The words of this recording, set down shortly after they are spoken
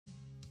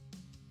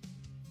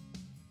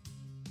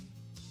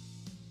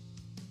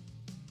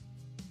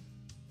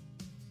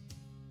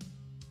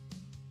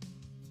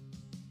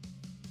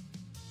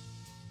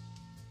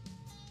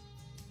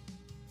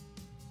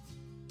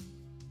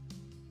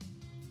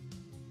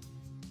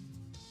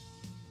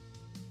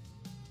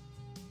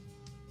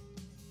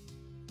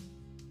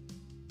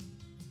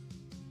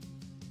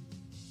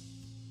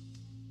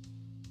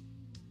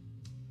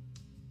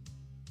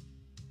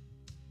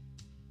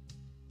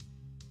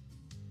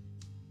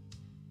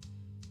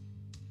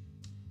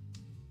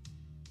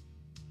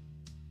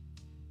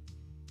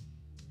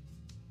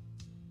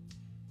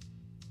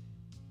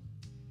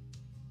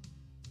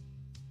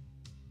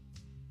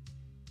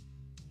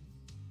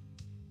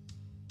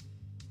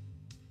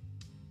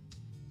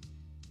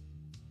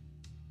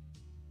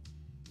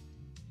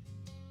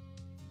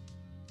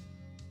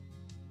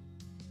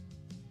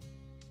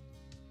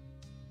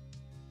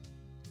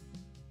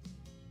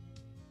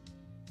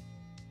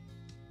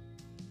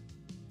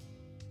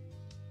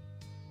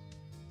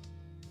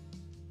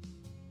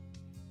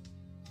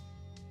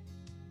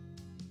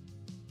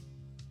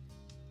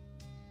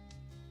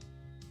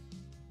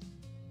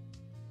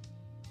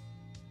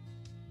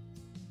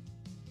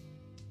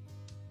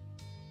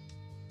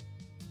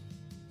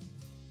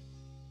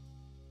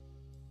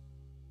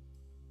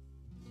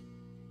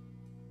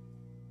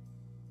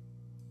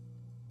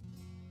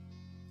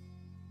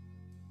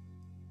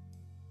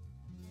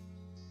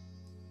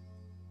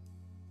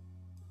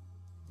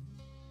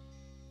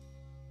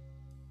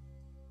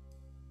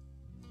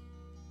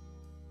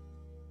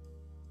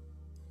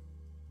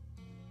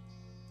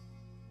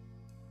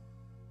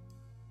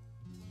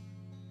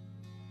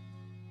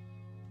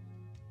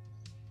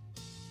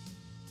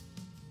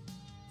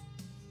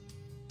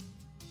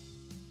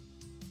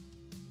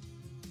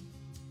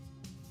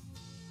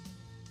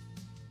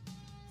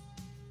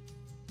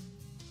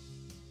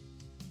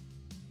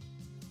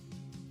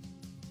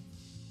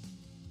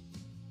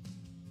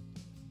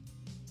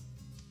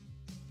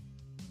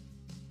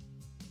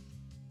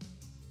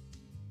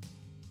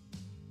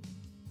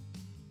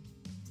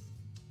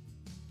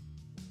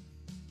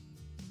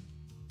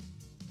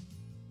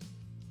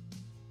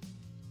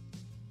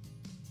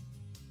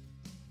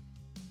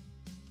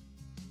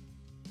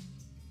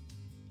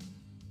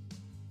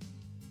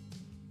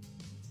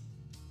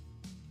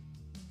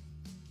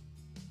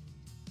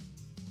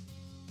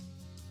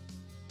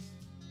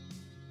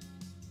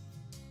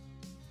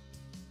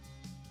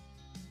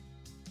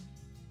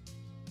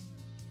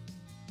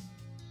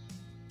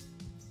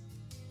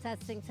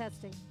Testing,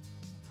 testing.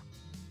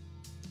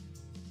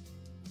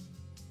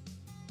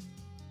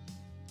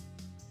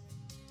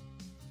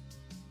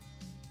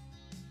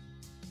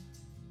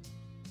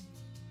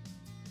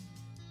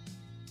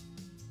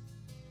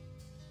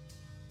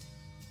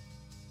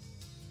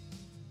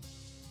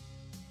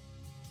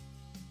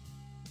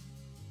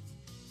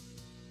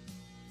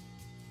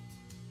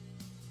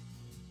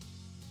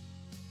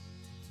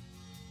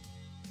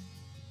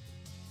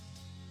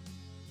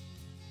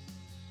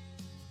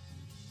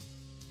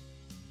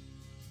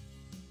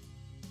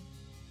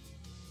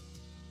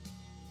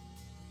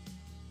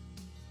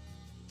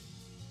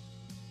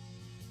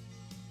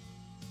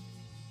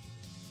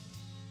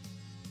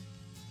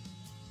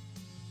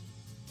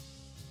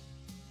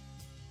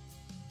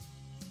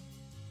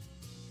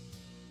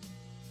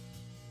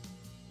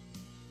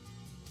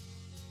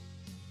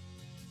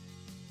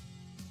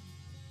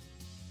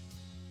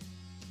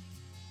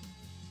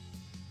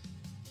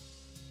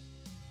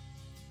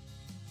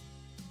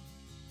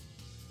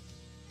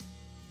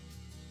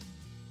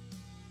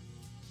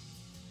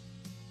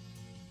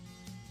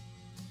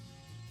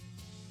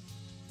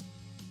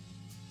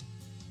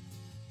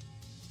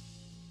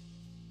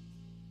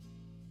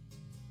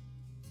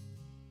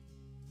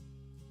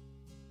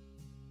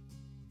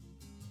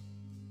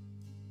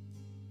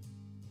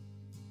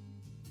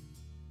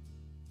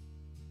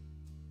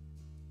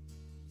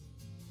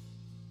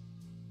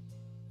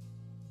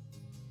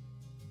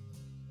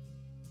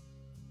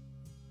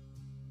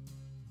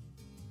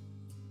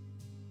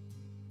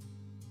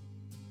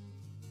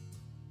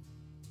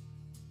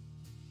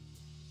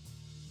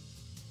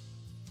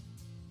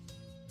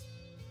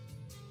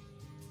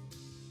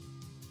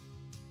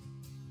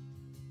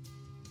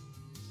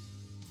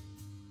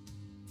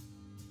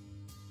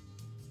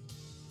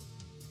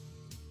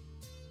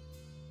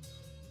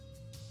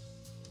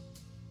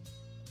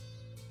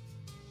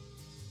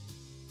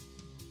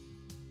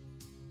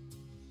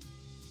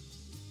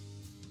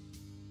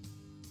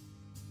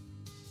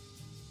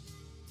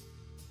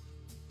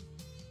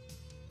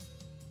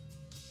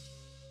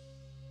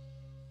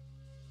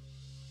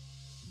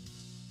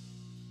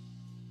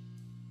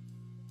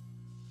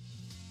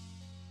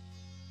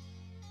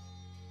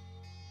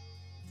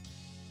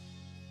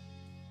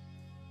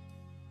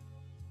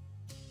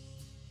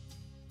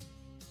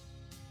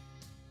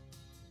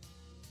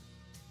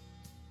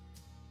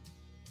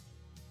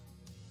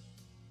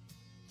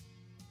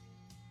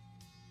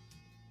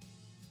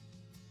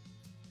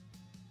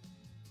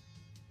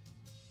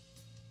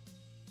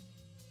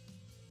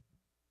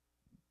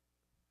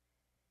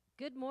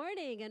 Good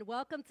morning and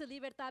welcome to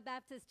Libertad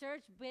Baptist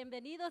Church.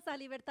 Bienvenidos a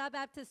Libertad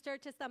Baptist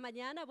Church esta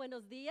mañana.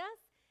 Buenos días.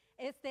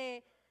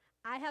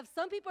 I have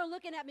some people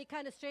looking at me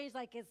kind of strange,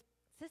 like, is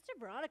Sister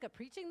Veronica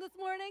preaching this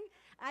morning?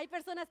 Hay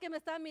personas que me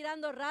están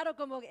mirando raro,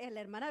 como, la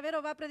hermana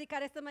Vero va a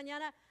predicar esta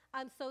mañana.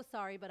 I'm so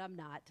sorry, but I'm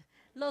not.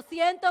 Lo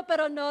siento,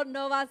 pero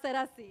no va a ser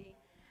así.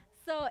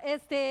 So,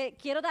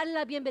 quiero darle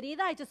la bienvenida.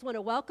 I just want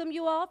to welcome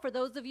you all. For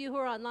those of you who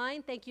are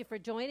online, thank you for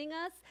joining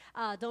us.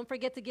 Don't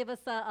forget to give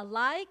us a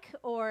like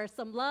or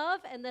some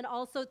love, and then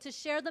also to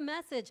share the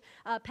message.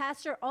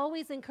 Pastor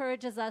always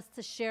encourages us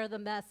to share the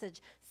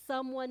message.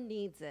 Someone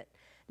needs it.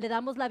 Le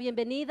damos la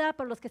bienvenida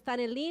por los que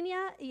están en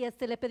línea y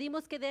le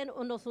pedimos que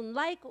denos un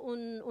like,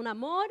 un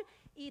amor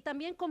y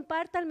también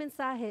comparta el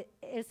mensaje.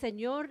 El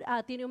Señor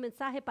tiene un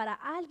mensaje para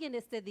alguien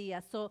este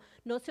día, so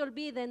no se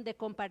olviden de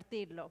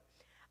compartirlo.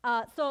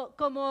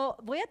 Como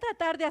voy a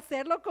tratar de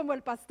hacerlo como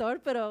el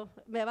pastor, pero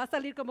me va a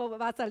salir como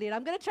va a salir.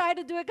 I'm going to try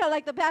to do it kind of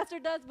like the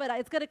pastor does, but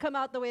it's going to come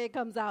out the way it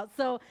comes out.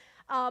 So,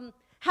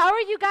 how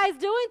are you guys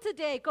doing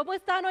today? ¿Cómo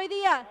están hoy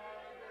día?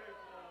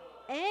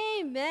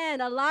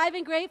 Amen. Alive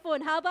and grateful.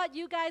 And how about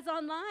you guys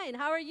online?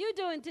 How are you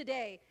doing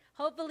today?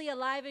 Hopefully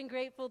alive and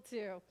grateful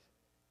too.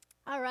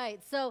 All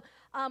right. So,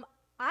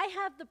 I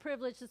have the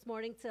privilege this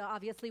morning to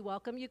obviously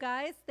welcome you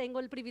guys. Tengo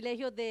el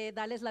privilegio de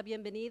darles la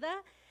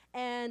bienvenida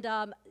and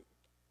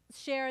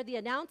share the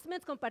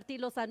announcements, compartir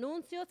los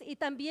anuncios, y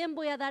también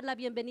voy a dar la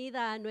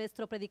bienvenida a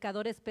nuestro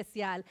predicador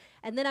especial.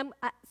 And then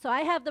so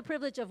I have the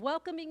privilege of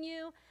welcoming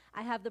you.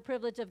 I have the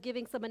privilege of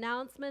giving some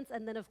announcements,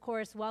 and then of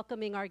course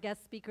welcoming our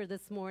guest speaker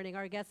this morning,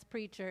 our guest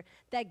preacher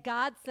that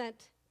God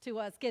sent to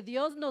us, que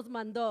Dios nos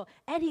mandó.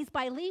 And he's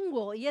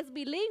bilingual, y es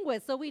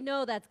bilingüe, so we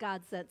know that's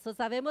God sent. So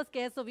sabemos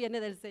que eso viene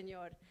del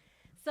Señor.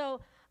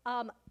 So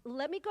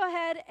let me go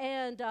ahead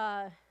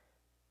and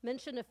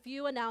mention a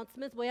few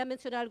announcements. Voy a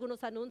mencionar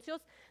algunos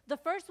anuncios. The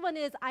first one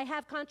is I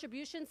have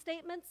contribution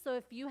statements. So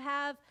if you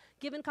have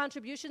given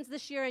contributions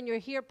this year and you're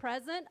here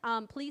present,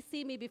 please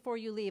see me before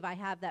you leave. I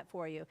have that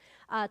for you.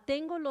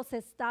 Tengo los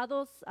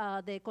estados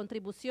de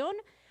contribución.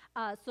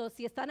 So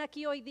si están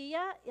aquí hoy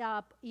día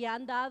y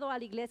han dado a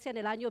la iglesia en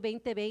el año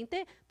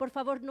 2020, por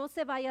favor no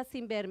se vaya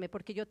sin verme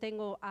porque yo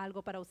tengo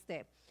algo para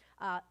usted.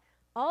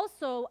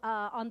 Also,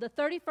 on the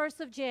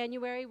 31st of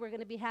January, we're going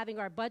to be having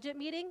our budget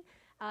meeting.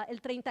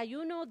 El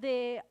 31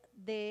 de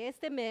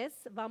este mes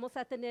vamos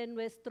a tener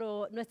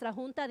nuestra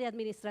junta de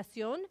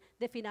administración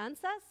de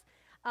finanzas.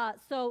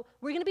 So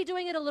we're going to be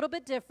doing it a little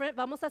bit different.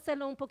 Vamos a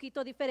hacerlo un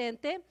poquito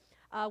diferente.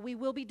 We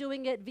will be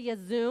doing it via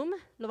Zoom.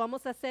 Lo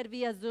vamos a hacer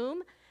via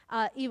Zoom.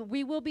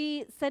 We will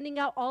be sending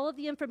out all of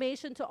the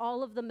information to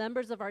all of the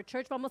members of our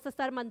church. Vamos a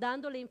estar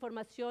mandando la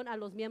información a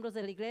los miembros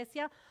de la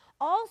iglesia.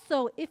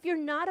 Also, if you're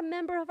not a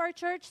member of our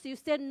church, si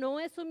usted no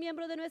es un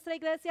miembro de nuestra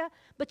iglesia,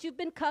 but you've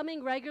been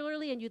coming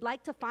regularly and you'd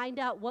like to find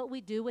out what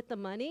we do with the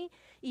money,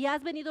 y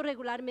has venido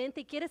regularmente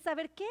y quieres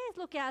saber qué es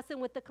lo que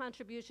hacen with the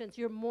contributions,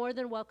 you're more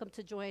than welcome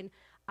to join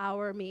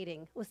our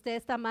meeting.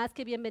 Usted está más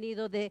que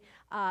bienvenido de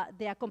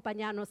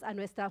acompañarnos a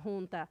nuestra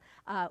junta.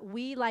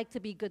 We like to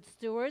be good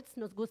stewards.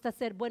 Nos gusta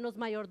ser buenos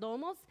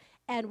mayordomos,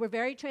 and we're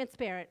very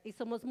transparent. Y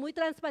somos muy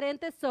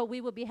transparentes, so we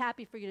would be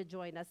happy for you to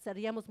join us.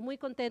 Seríamos muy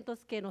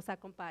contentos que nos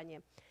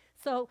acompañe.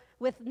 So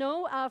with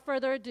no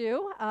further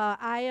ado,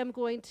 I am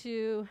going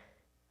to,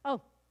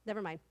 oh,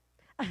 never mind.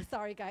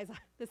 Sorry, guys.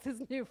 This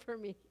is new for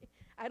me.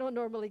 I don't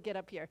normally get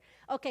up here.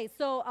 Okay,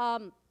 so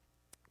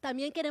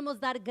también queremos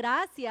dar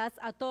gracias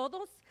a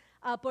todos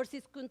por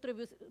sus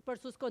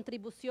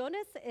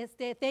contribuciones.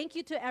 Thank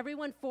you to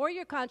everyone for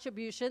your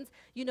contributions.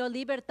 You know,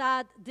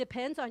 Libertad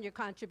depends on your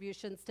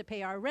contributions to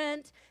pay our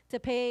rent, to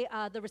pay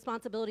the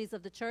responsibilities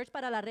of the church,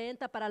 para la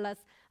renta, para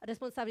las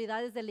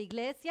responsabilidades de la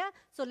iglesia.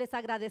 So les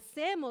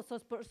agradecemos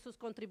por sus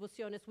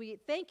contribuciones. We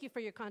thank you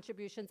for your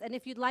contributions. And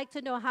if you'd like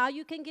to know how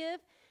you can give,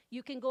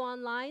 you can go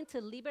online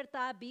to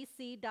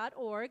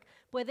libertadbc.org.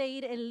 Puede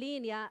ir en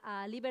línea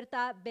a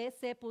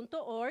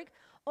libertadbc.org.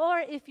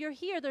 Or if you're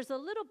here, there's a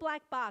little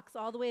black box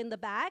all the way in the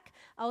back.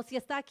 O si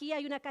está aquí,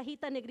 hay una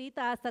cajita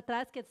negrita hasta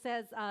atrás que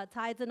says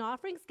tithes and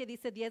offerings, que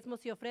dice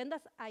diezmos y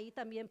ofrendas. Ahí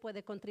también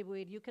puede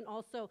contribuir. You can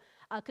also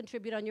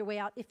contribute on your way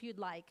out if you'd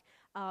like.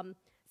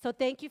 So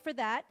thank you for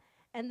that.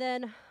 And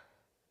then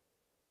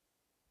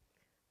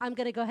I'm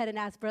going to go ahead and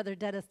ask Brother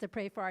Dennis to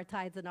pray for our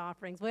tithes and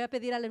offerings. Voy a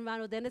pedir al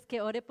hermano Dennis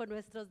que ore por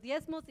nuestros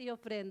diezmos y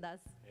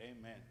ofrendas.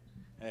 Amen.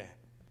 Hey,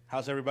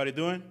 how's everybody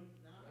doing?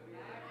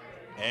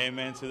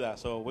 Amen to that.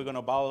 So we're going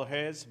to bow our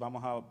heads.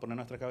 Vamos a poner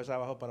nuestra cabeza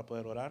abajo para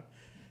poder orar.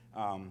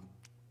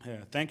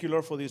 Thank you,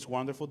 Lord, for this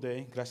wonderful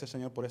day. Gracias,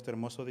 Señor, por este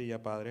hermoso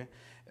día, Padre.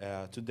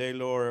 Today,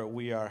 Lord,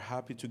 we are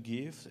happy to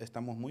give.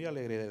 Estamos muy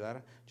alegres de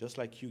dar, just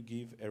like you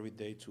give every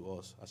day to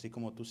us. Así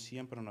como tú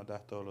siempre nos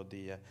das todos los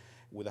días.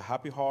 With a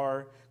happy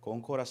heart, con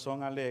un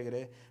corazón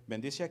alegre.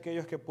 Bendice a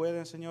aquellos que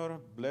pueden,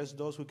 Señor. Bless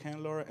those who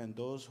can, Lord, and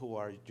those who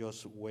are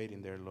just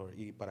waiting there, Lord.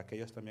 Y para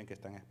aquellos también que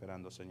están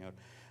esperando, Señor.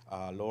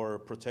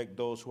 Lord, protect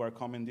those who are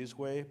coming this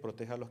way.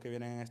 Proteja a los que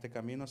vienen en este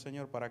camino,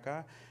 Señor, para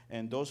acá.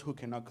 And those who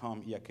cannot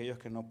come, y aquellos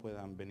que no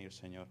puedan venir,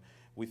 Señor.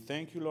 We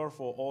thank you, Lord,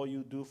 for all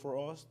you do for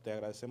us. Te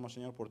agradecemos,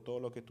 Señor, por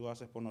todo lo que tú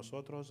haces por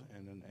nosotros.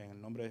 En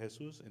el nombre de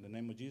Jesús, in the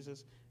name of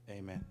Jesus,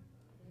 amen.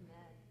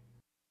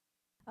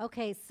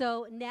 Okay,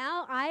 so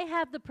now I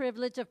have the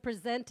privilege of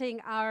presenting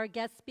our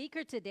guest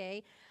speaker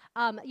today.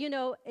 You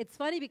know, it's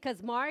funny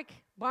because Mark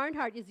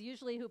Barnhart is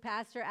usually who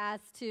Pastor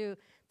asks to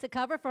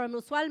cover for him.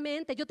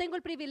 Usualmente, yo tengo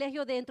el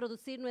privilegio de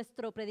introducir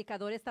nuestro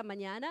predicador esta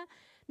mañana.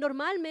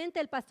 Normalmente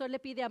el pastor le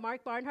pide a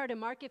Mark Barnhart, and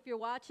Mark, if you're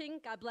watching,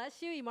 God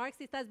bless you. Y Mark,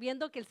 si estás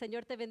viendo, que el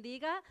Señor te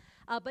bendiga.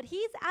 But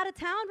he's out of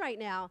town right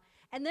now.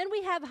 And then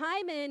we have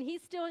Jaime, and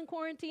he's still in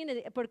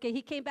quarantine porque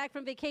he came back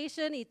from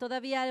vacation. Y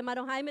todavía,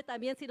 hermano Jaime,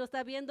 también si lo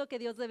está viendo, que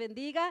Dios le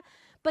bendiga.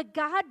 But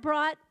God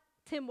brought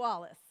Tim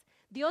Wallace.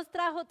 Dios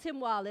trajo Tim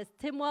Wallace.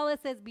 Tim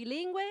Wallace es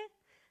bilingüe.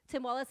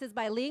 Tim Wallace is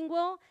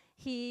bilingual.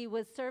 He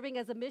was serving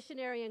as a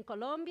missionary in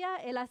Colombia.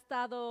 Él ha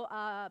estado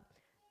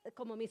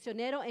como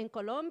misionero en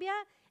Colombia.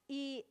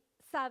 Y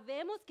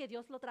sabemos que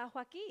Dios lo trajo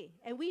aquí.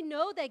 And we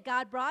know that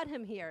God brought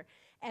him here.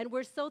 And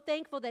we're so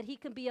thankful that he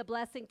can be a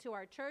blessing to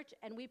our church.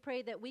 And we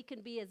pray that we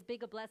can be as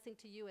big a blessing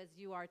to you as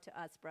you are to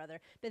us,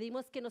 brother.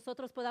 Pedimos que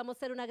nosotros podamos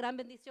ser una gran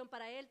bendición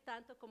para él,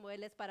 tanto como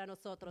él es para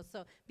nosotros.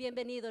 So,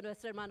 bienvenido,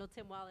 nuestro hermano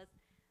Tim Wallace.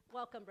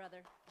 Welcome,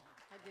 brother.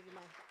 I'll give you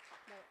my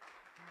note.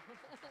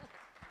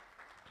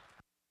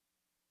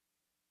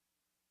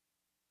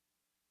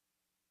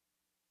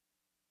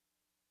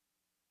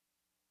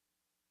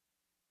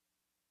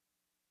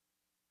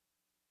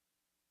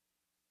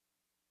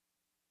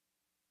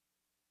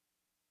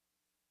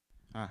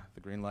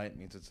 The green light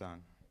means it's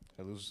on.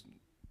 La luz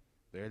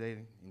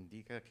verde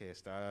indica que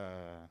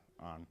está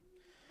on.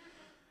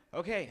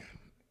 Okay,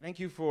 thank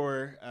you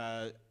for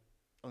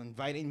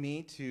inviting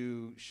me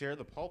to share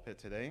the pulpit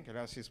today.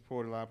 Gracias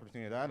por la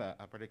oportunidad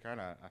a predicar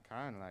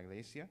acá en la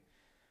iglesia.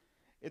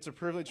 It's a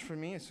privilege for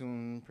me, es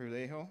un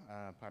privilegio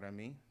para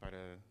mí,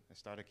 para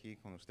estar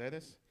aquí con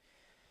ustedes.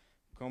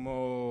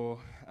 Como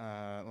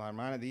la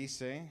hermana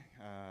dice,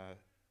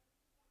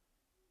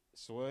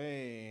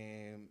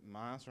 soy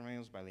más o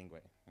menos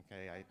bilingüe.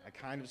 Okay, I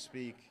kind of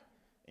speak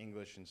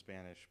English and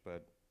Spanish,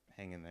 but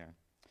hang in there.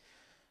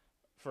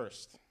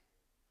 First,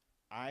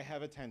 I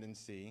have a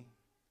tendency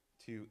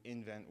to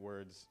invent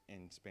words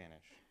in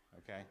Spanish.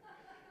 Okay,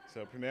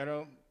 so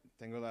primero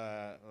tengo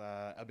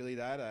la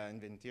habilidad a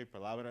inventar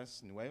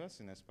palabras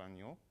nuevas en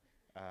español.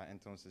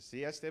 Entonces,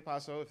 si este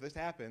paso, if this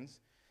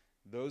happens,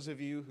 those of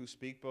you who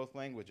speak both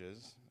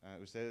languages,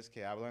 ustedes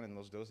que hablan en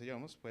los dos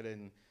idiomas,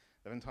 pueden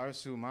levantar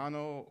su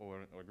mano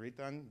o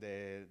gritan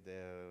de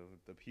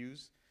the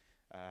pews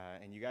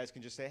And you guys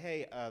can just say,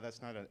 hey,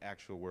 that's not an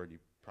actual word. You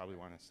probably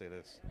want to say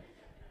this.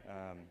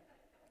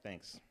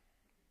 Thanks.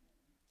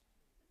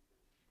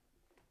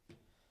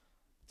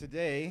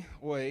 Today,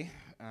 hoy,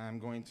 I'm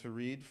going to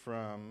read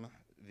from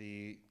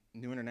the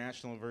New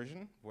International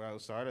Version. Voy a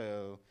usar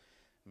el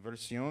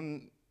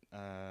versión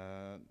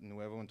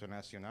Nuevo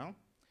Internacional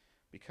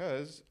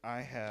because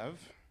I have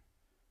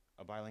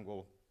a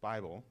bilingual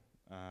Bible,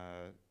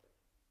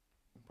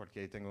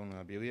 porque tengo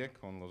una Biblia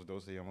con los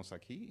dos idiomas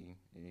aquí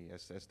y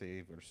es esta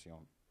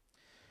versión.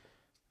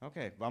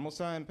 Okay,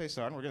 vamos a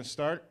empezar. We're going to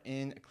start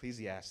in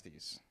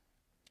Ecclesiastes.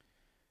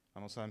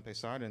 Vamos a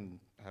empezar in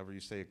however you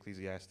say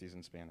Ecclesiastes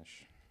in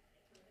Spanish.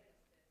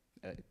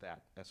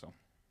 Eso.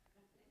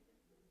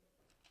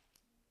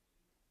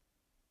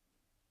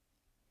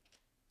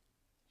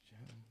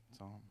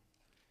 Psalm,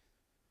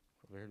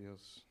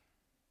 Proverbios.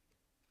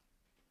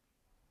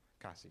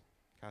 Casi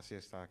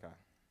está acá.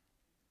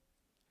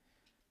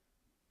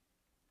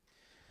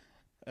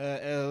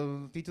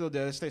 El título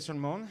de este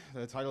sermón,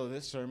 the title of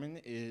this sermon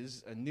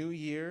is A New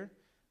Year,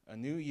 a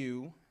New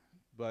You,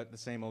 but the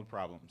Same Old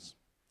Problems.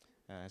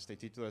 Este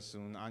título es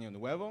un año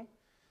nuevo,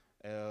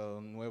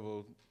 el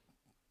nuevo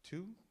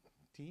tú,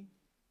 ti,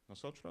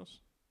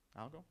 nosotros,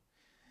 algo,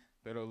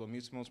 pero los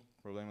mismos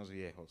problemas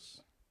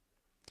viejos.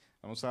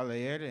 Vamos a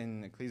leer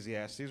en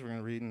Ecclesiastes. We're going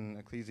to read in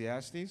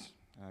Ecclesiastes,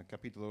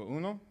 capítulo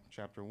 1,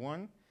 chapter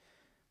 1,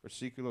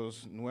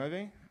 versículos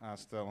 9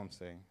 hasta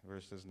 11,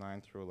 verses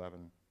 9 through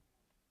 11.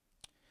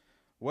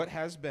 What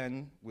has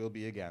been will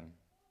be again.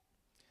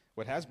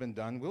 What has been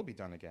done will be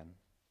done again.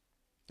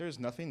 There is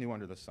nothing new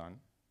under the sun.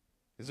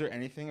 Is there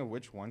anything of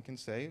which one can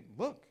say,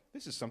 look,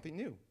 this is something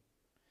new?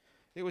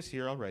 It was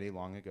here already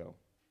long ago.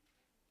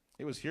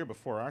 It was here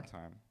before our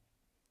time.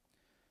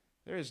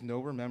 There is no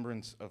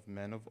remembrance of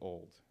men of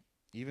old.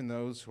 Even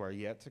those who are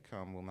yet to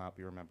come will not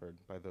be remembered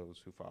by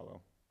those who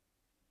follow.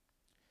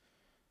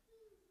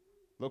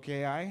 Lo que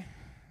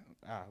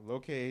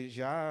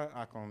ya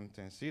ha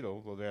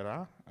acontecido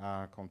volverá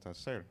a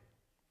acontecer.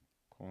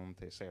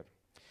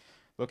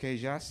 Lo que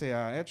ya se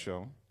ha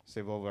hecho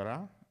se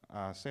volverá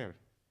a hacer.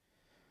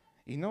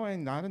 Y no hay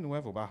nada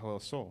nuevo bajo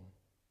el sol.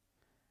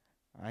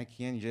 Hay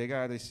quien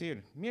llega a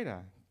decir,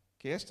 mira,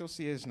 que esto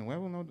sí es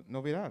nuevo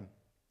novedad.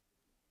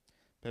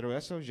 Pero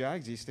eso ya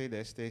existe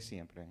desde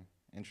siempre.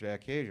 Entre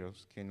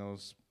aquellos que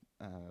nos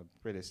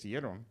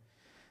predecieron,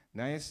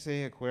 nadie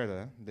se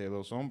acuerda de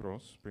los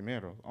hombres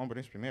primeros,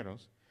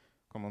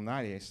 como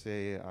nadie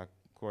se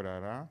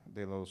acordará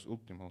de los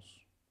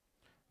últimos.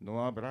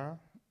 No habrá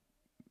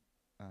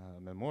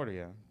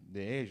memoria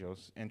de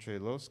ellos entre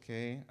los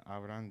que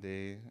habrán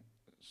de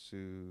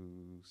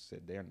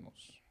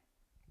sucedernos.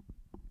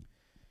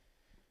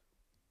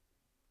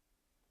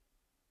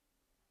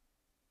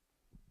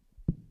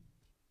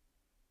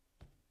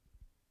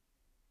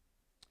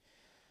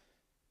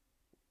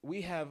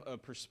 We have a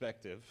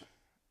perspective.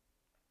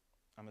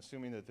 I'm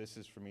assuming that this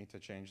is for me to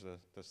change the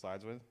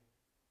slides with.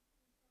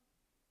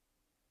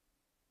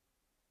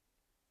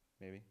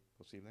 Maybe,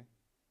 posible.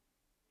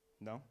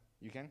 No?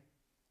 You can?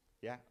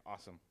 Yeah?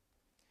 Awesome.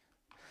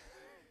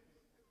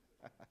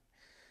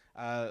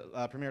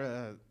 La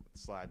primera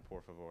slide,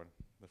 por favor.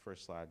 The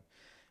first slide.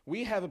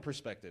 We have a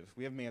perspective.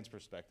 We have man's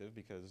perspective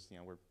because,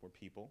 we're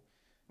people.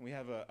 And we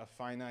have a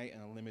finite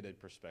and a limited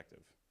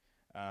perspective.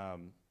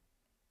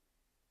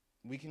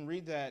 We can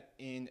read that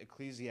in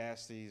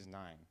Ecclesiastes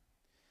 9.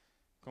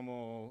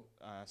 Como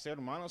ser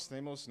humanos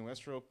tenemos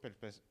nuestra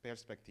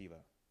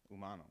perspectiva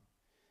humano.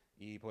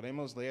 Y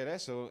podemos leer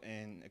eso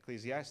en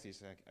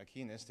Ecclesiastes,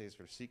 aquí en estos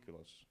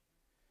versículos.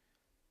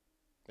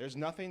 There's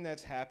nothing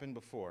that's happened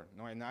before.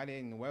 No hay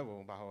nada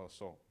nuevo bajo el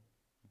sol.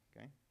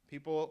 Okay?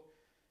 People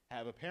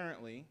have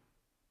apparently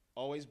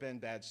always been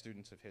bad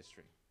students of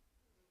history.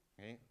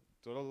 Okay?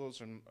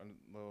 Todos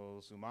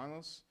los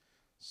humanos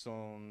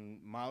son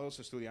malos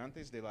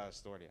estudiantes de la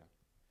historia.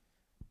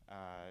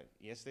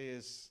 Y este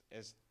es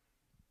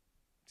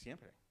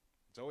siempre.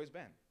 It's always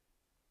been.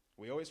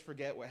 We always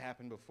forget what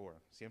happened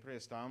before. Siempre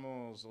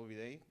estamos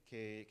olvidando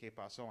que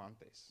pasó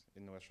antes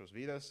en nuestras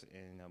vidas,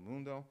 en el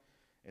mundo,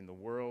 in the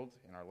world,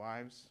 in our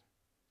lives.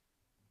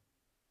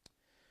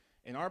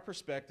 In our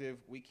perspective,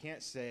 we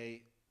can't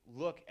say,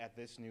 look at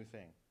this new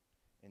thing.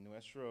 En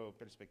nuestra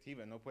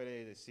perspectiva, no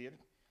puede decir,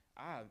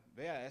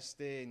 vea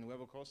este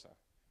nuevo cosa.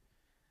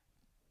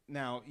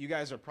 Now, you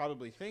guys are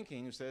probably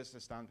thinking, ustedes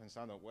están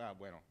pensando,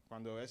 bueno,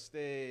 cuando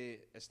este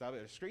estaba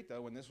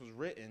escrito, when this was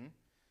written,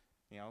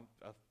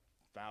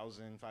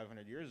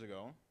 1,500 years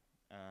ago,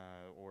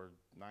 or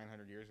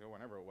 900 years ago,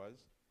 whenever it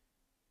was,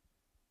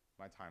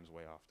 my time's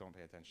way off. Don't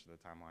pay attention to the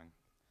timeline.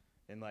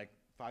 In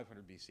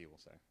 500 BC, we'll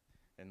say.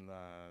 En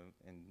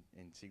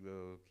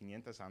siglo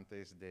 500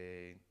 antes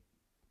de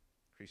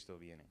Cristo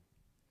viene.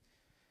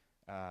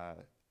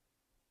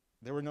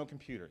 There were no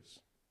computers,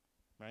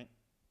 right?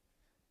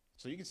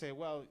 So you can say,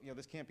 well,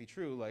 this can't be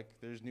true.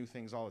 There's new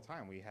things all the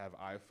time. We have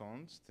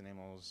iPhones.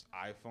 Tenemos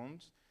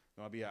iPhones.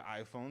 No había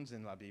iPhones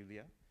en la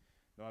Biblia.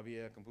 No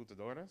había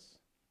computadoras.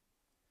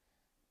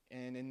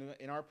 And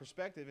in our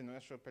perspective, in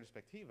nuestra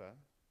perspectiva,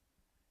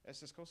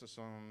 estas cosas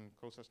son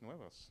cosas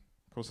nuevas,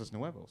 cosas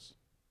nuevos.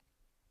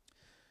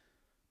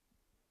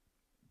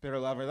 Pero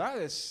la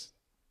verdad es,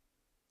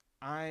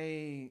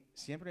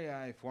 siempre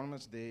hay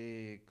formas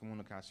de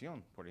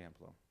comunicación, por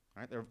ejemplo.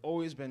 Right? There have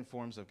always been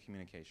forms of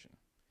communication.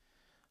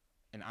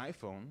 Un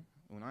iPhone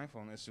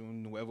es una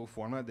nueva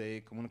forma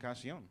de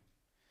comunicación.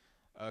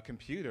 A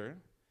computer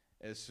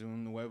es una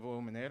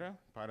nueva manera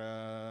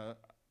para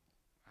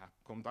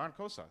contar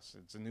cosas.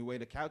 It's a new way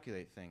to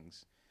calculate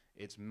things.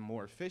 It's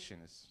more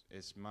efficient.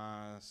 It's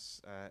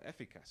más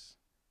eficaz.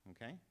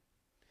 Okay?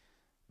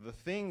 The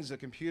things a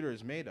computer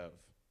is made of,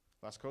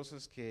 las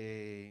cosas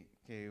que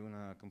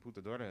una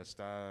computadora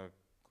está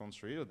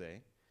construido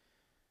de,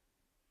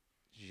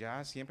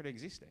 ya siempre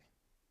existe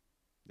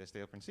desde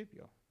el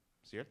principio,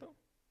 ¿cierto?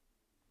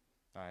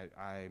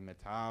 Hay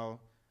metal,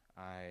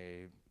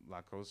 hay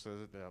la cosa,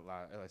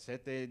 el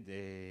aceite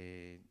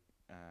de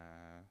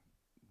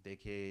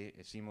que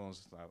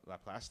hicimos la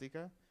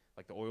plástica,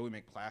 like the oil we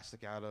make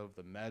plastic out of,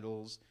 the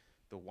metals,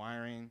 the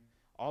wiring,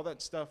 all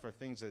that stuff are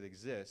things that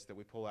exist that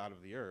we pull out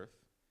of the earth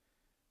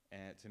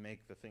and to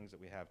make the things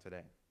that we have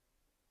today.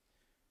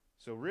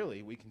 So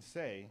really, we can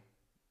say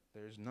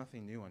there's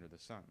nothing new under the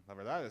sun. La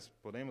verdad es,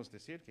 podemos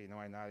decir que no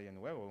hay nadie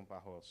nuevo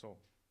bajo el sol.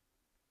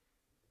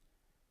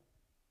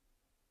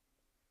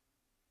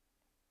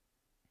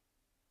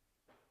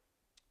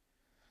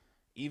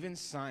 Even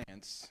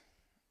science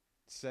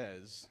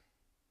says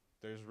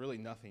there's really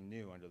nothing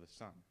new under the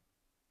sun,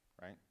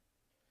 right?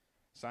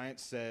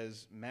 Science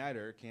says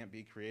matter can't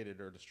be created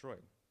or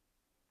destroyed.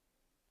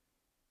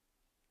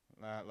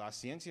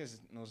 Las ciencias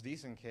nos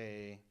dicen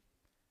que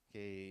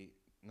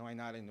no hay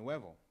nada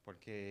nuevo,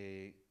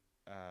 porque,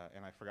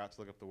 and I forgot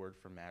to look up the word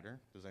for matter.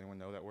 Does anyone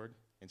know that word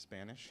in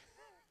Spanish?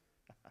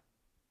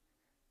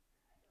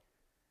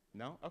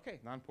 No?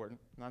 Okay, not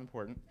important, not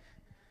important.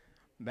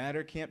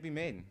 Matter can't be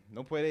made.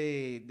 No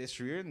puede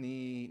destruir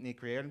ni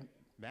crear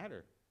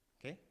matter.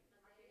 ¿Qué?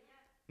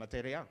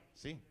 Material,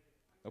 sí.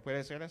 No puede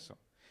hacer eso.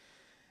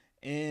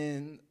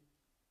 En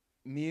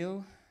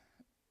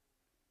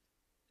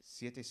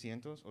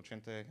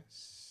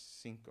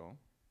 1785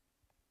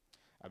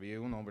 había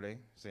un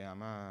hombre, se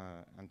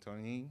llama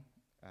Anthony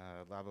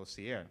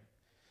Lavoisier,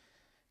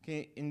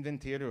 que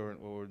inventaron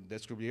o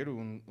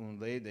descubrieron un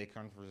ley de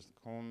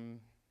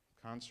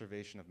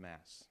conservation of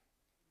mass.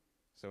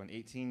 So in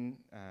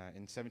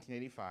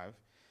 1785,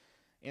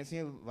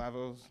 Anthony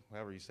Lavoisier,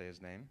 however you say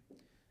his name,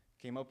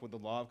 came up with the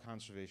law of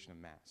conservation of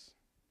mass.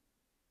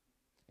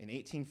 In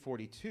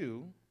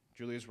 1842,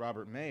 Julius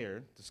Robert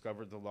Mayer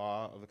discovered the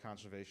law of the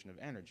conservation of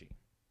energy.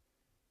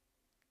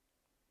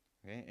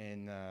 Okay?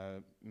 En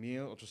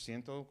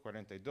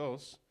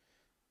 1842,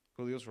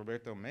 Julius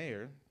Roberto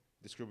Mayer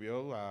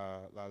descubrió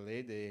la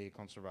ley de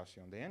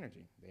conservación de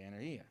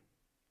energía.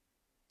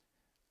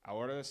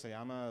 Ahora se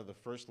llama the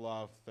first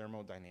law of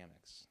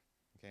thermodynamics.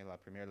 Okay? La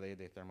primera ley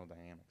de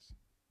thermodynamics.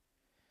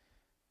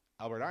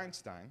 Albert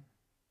Einstein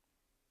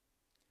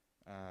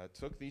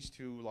took these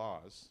two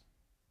laws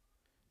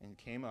and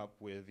came up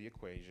with the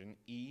equation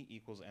E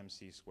equals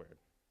mc squared.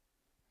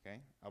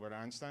 Okay? Albert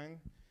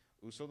Einstein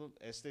usó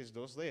estas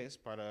dos leyes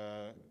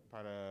para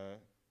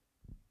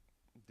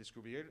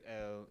descubrir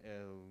el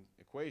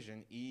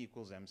equation E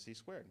equals mc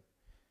squared.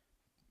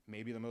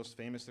 Maybe the most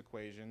famous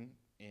equation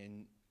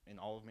in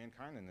all of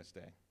mankind in this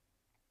day.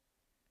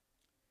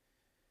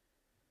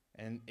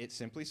 And it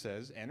simply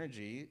says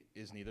energy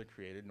is neither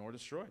created nor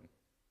destroyed.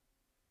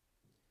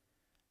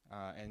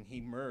 And he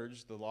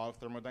merged the law of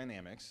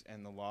thermodynamics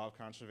and the law of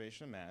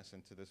conservation of mass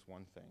into this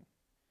one thing.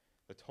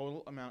 The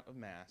total amount of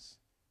mass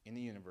in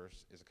the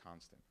universe is a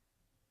constant.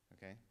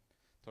 Okay?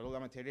 Toda la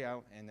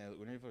materia en el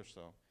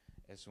universo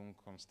es un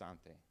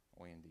constante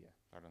hoy en día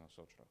para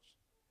nosotros.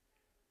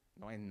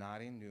 No hay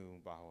nada new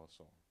bajo el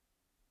sol.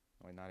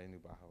 No hay nada new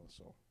bajo el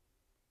sol.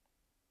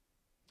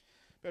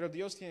 Pero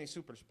Dios tiene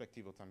su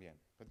perspectiva también.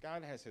 But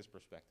God has his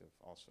perspective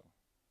also.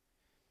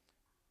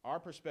 Our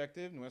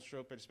perspective,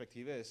 nuestra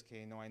perspectiva es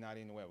que no hay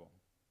nada nuevo.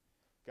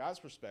 God's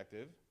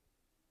perspective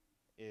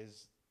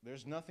is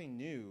there's nothing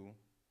new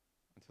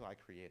until I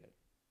create it.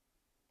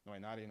 No hay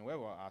nada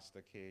nuevo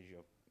hasta que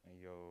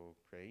yo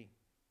creí.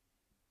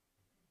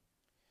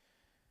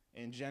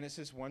 En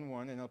Genesis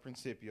 1:1, en el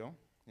principio,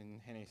 en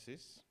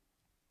Génesis,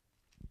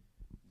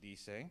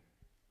 dice,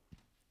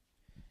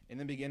 in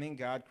the beginning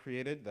God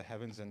created the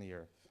heavens and the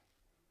earth.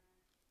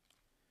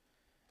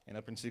 En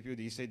el principio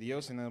dice,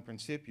 Dios en el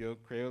principio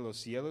creó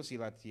los cielos y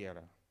la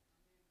tierra.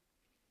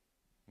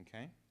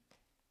 Okay?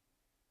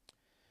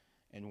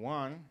 En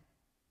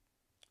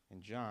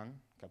John,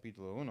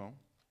 capítulo 1,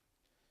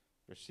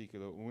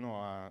 versículo 1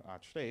 a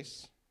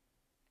 3,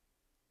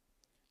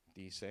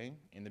 dice,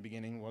 in the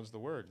beginning was the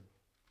Word,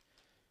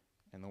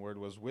 and the Word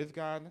was with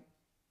God,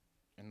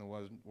 and the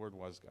Word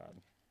was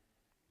God.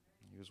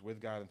 He was with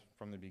God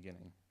from the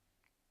beginning.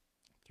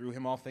 Through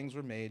him all things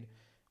were made.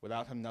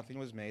 Without him nothing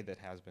was made that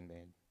has been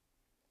made.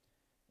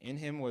 In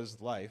him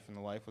was life, and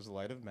the life was the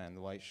light of men.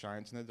 The light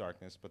shines in the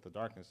darkness, but the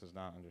darkness has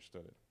not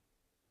understood it.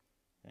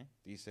 ¿ok?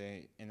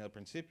 Dice, en el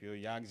principio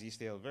ya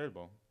existe el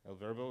verbo. El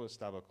verbo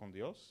estaba con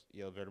Dios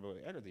y el verbo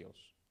era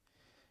Dios.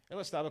 Él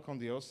estaba con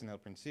Dios en el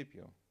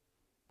principio.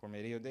 Por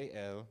medio de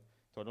él,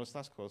 todas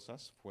las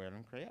cosas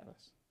fueron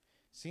creadas.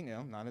 Sin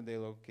él, nada de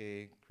lo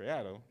que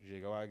creado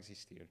llegó a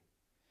existir.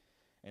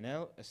 En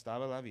él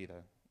estaba la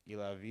vida, y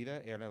la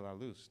vida era la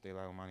luz de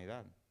la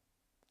humanidad.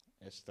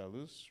 Esta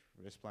luz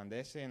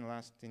resplandece en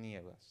las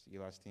tinieblas, y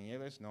las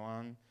tinieblas no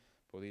han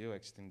podido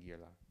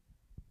extinguirla.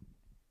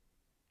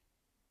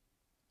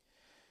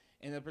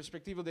 En la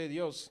perspectiva de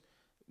Dios,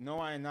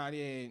 no hay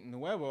nadie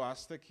nuevo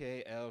hasta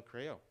que Él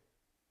creó.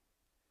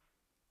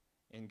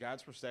 In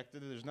God's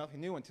perspective, there's nothing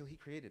new until He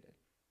created it,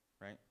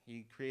 right?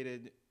 He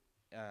created,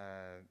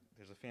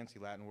 there's a fancy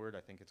Latin word,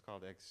 I think it's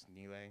called ex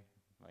nihilo,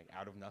 like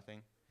out of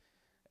nothing.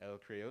 Él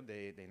creó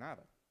de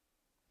nada.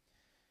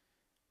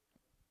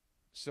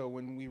 So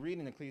when we read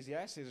in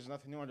Ecclesiastes, there's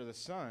nothing new under the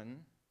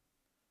sun,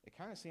 it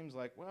kind of seems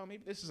like, well,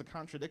 maybe this is a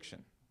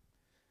contradiction.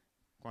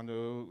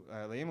 Cuando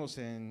leemos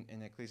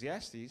en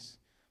Ecclesiastes,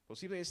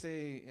 posible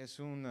este es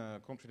una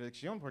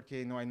contradicción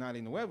porque no hay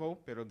nada nuevo,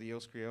 pero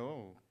Dios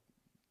creó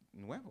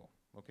nuevo,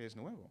 lo que es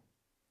nuevo.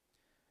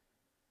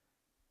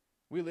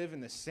 We live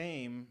in the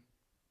same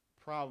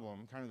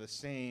problem, kind of the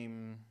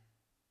same,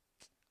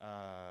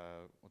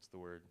 what's the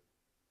word?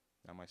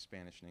 Now my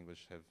Spanish and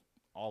English have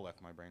all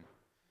left my brain.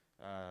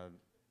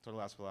 Todas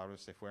las palabras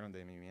se fueron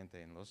de mi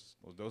mente en los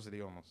dos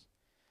idiomas.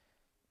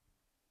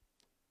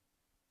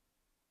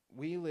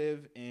 We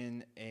live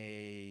in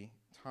a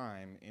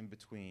time in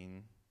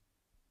between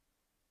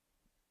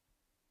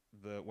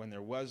when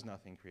there was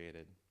nothing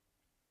created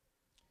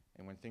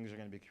and when things are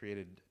going to be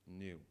created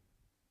new.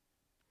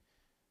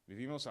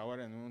 Vivimos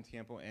ahora en un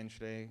tiempo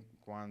entre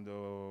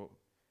cuando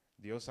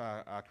Dios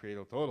ha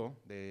creado todo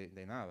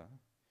de nada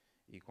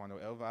y cuando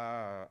Él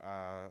va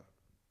a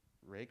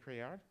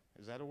recrear,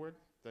 is that a word?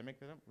 Did I make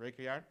that up?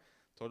 Recrear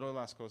todas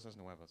las cosas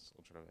nuevas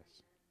otra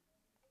vez.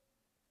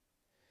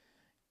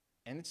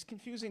 And it's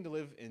confusing to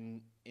live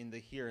in the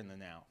here and the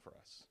now for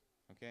us.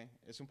 Okay?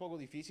 Es un poco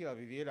difícil a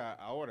vivir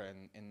ahora,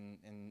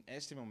 en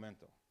este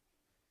momento.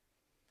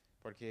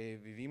 Porque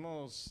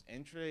vivimos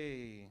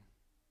entre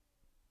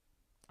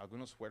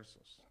algunos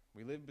fuerzas.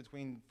 We live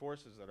between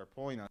forces that are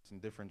pulling us in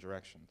different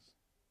directions.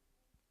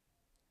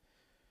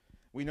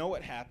 We know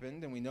what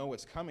happened and we know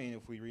what's coming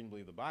if we read and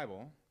believe the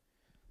Bible.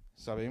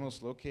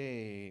 Sabemos lo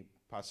que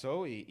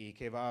pasó y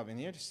que va a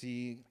venir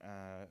si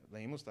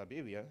leemos la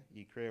Biblia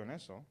y creo en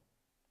eso.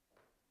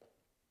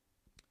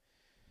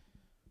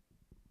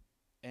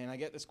 And I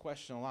get this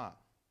question a lot,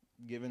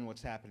 given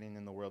what's happening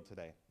in the world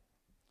today.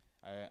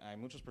 Hay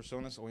muchas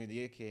personas hoy en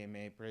día que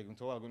me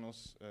preguntó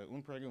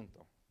un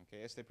pregunto.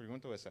 Okay, este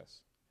pregunto es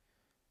eso.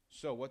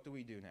 So, what do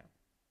we do now?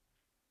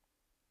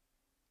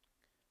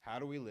 How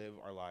do we live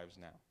our lives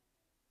now?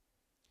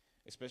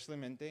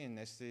 Especialmente en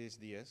estos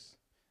días,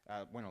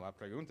 bueno, la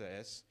pregunta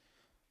es,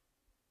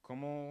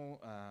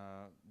 ¿cómo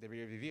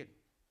debería vivir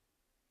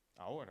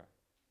ahora?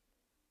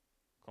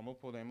 ¿Cómo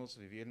podemos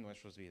vivir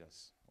nuestras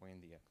vidas hoy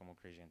en día como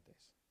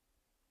creyentes?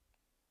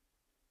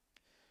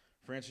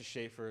 Francis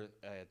Schaeffer,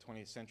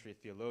 20th century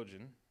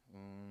theologian,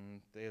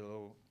 un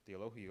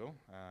teólogo,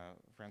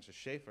 Francis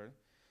Schaeffer,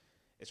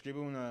 escribe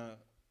un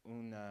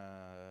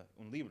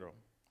libro,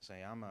 se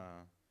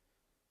llama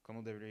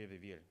 ¿Cómo debería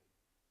vivir?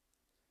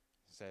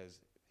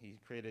 Says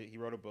he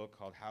wrote a book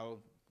called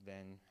How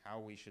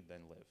We Should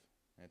Then Live.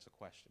 And it's a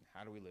question,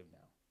 how do we live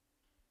now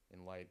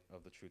in light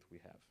of the truth we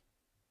have?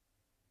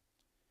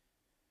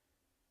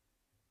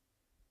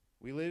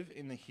 We live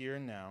in the here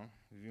and now.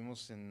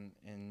 Vivimos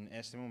en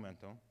este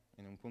momento,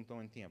 en un punto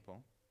en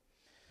tiempo.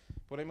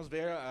 Podemos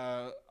ver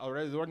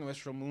alrededor de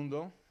nuestro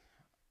mundo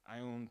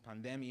hay una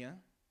pandemia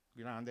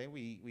grande.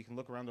 We can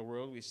look around the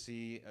world. We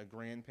see a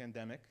grand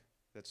pandemic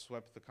that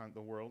swept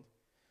the world.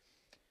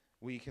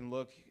 We can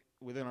look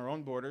within our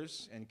own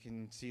borders and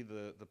can see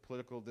the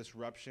political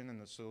disruption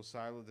and the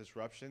societal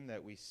disruption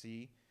that we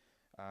see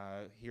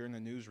here in the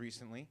news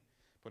recently.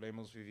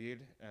 Podemos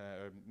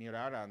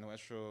mirar a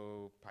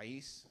nuestro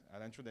país,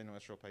 adentro de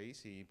nuestro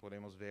país, y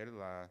podemos ver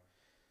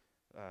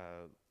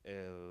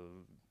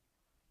el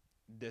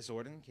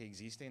desorden que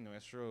existe en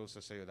nuestra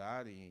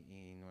sociedad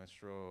y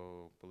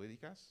nuestras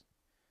políticas.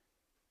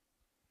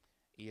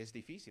 Y es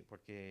difícil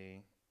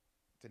porque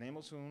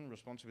tenemos una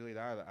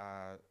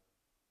responsabilidad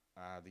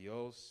a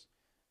Dios,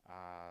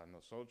 a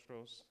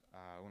nosotros,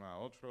 a uno a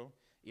otro,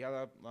 y a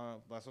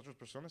las otras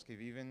personas que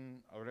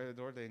viven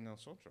alrededor de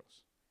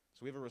nosotros.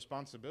 So we have a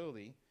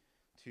responsibility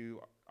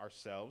to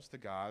ourselves, to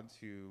God,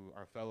 to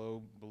our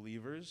fellow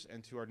believers,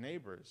 and to our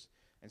neighbors.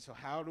 And so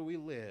how do we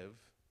live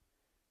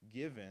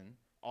given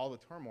all the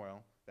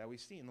turmoil that we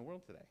see in the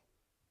world today?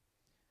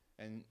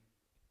 And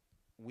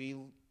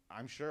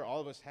I'm sure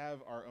all of us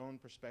have our own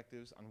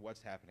perspectives on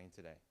what's happening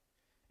today.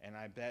 And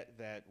I bet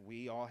that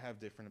we all have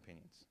different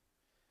opinions.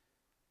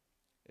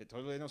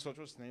 Todos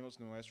nosotros tenemos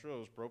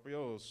nuestros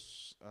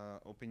propios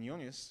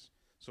opiniones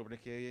sobre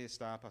qué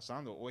está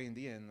pasando hoy en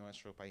día en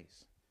nuestro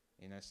país,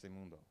 en este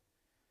mundo.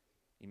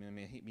 Y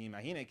me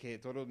imagino que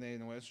todas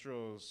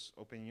nuestras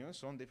opiniones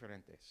son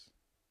diferentes.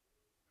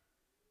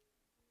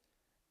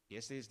 Y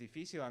este es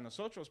difícil a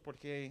nosotros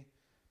porque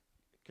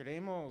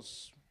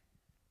queremos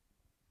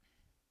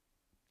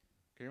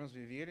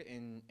vivir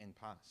en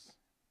paz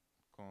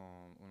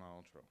con uno a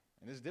otro.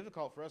 And it's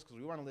difficult for us because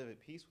we want to live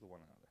at peace with one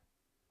another.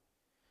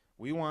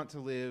 We want to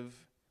live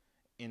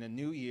in a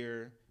new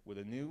year with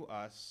a new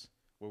us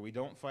where we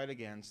don't fight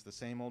against the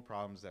same old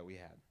problems that we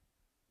had.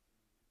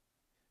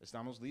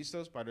 Estamos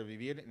listos para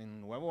vivir en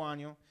un nuevo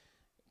año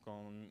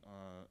con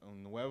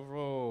un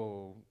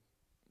nuevo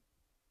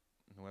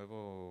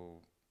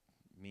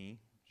me,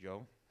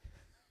 yo.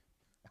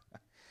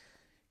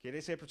 Quiere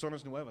ser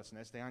personas nuevas en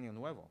este año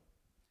nuevo.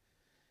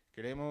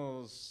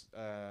 Queremos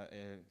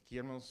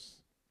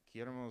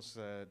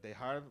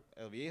dejar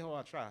el viejo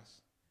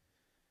atrás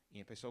y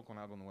empezó con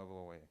algo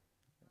nuevo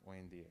hoy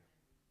en día.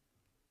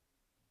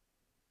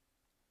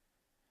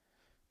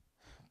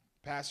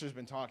 Pastor's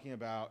been talking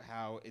about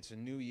how it's a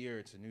new year,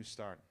 it's a new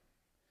start.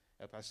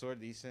 El pastor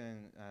dijo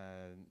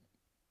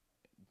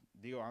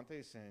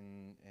antes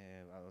en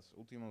los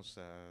últimos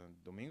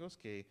domingos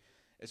que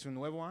es un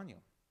nuevo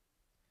año.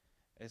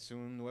 Es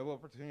una nueva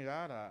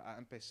oportunidad a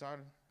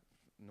empezar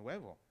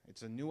nuevo.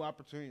 It's a new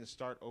opportunity to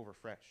start over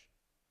fresh.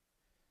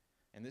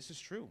 And this is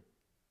true.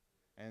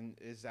 And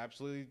it's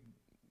absolutely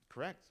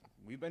correct.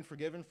 We've been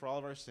forgiven for all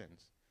of our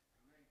sins.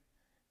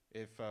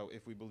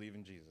 If we believe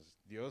in Jesus.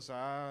 Dios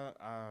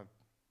ha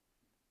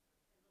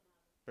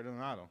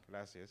perdonado,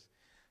 gracias,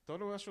 todos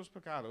nuestros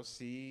pecados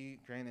si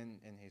creen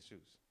en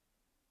Jesús.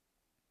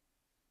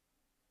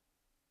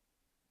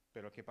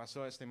 Pero ¿qué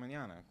pasó esta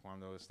mañana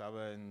cuando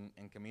estaba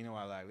en camino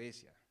a la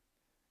iglesia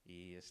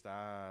y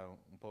está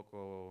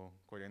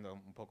corriendo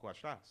un poco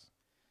atrás?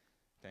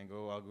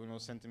 Tengo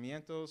algunos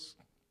sentimientos,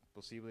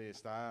 posible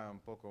está un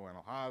poco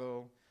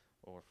enojado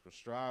o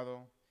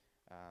frustrado.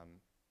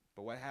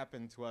 But what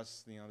happened to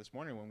us, this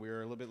morning when we were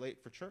a little bit late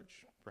for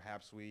church?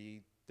 Perhaps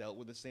we dealt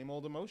with the same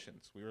old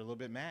emotions. We were a little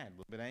bit mad, a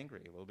little bit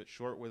angry, a little bit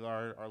short with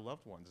our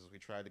loved ones as we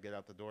tried to get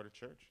out the door to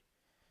church.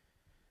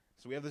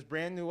 So we have this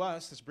brand new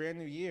us, this brand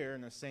new year,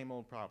 and the same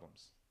old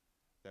problems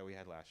that we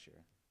had last year.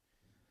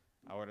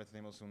 Ahora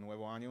tenemos un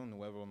nuevo año, un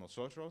nuevo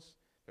nosotros,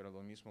 pero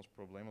los mismos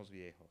problemas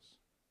viejos.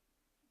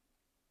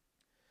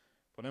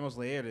 Podemos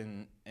leer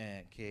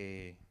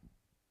que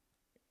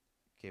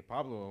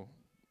Pablo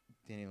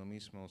tiene los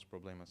mismos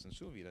problemas en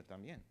su vida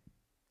también.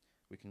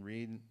 We can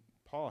read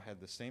Paul had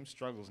the same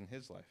struggles in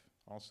his life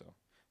also.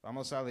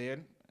 Vamos a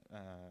leer,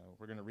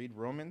 we're going to read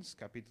Romans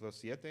capítulo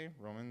 7,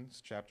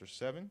 Romans chapter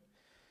 7,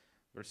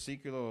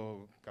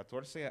 versículo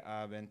 14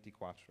 a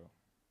 24.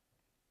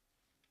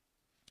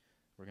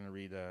 We're going to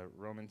read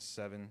Romans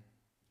 7,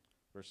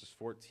 verses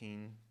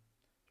 14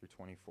 through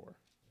 24.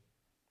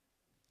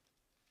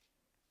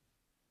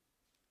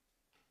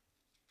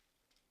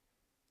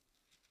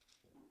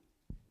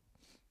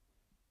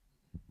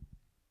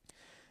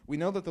 We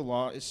know that the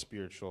law is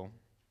spiritual,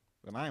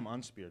 but I am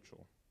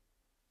unspiritual,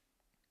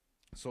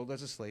 sold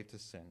as a slave to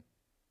sin.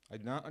 I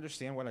do not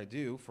understand what I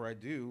do, for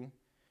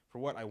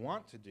what I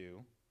want to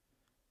do,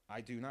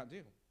 I do not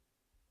do.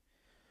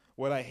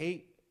 What I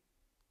hate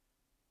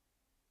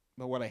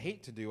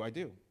to do, I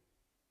do.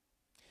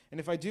 And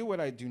if I do what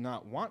I do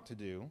not want to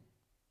do,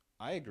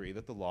 I agree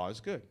that the law is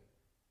good.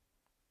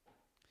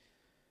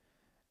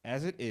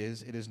 As it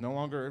is no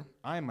longer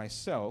I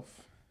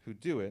myself who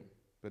do it,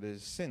 but it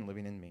is sin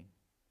living in me.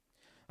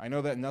 I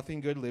know that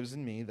nothing good lives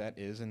in me, that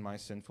is, in my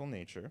sinful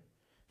nature.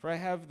 For I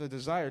have the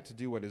desire to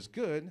do what is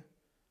good,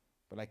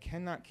 but I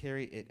cannot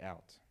carry it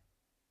out.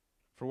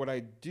 For what I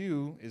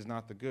do is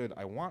not the good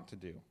I want to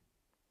do.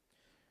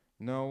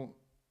 No,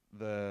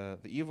 the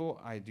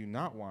evil I do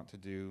not want to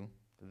do,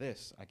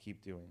 this I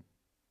keep doing.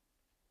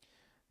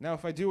 Now,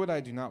 if I do what I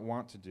do not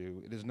want to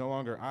do, it is no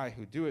longer I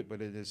who do it,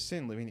 but it is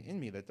sin living in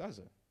me that does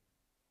it.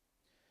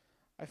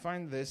 I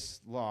find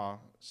this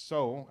law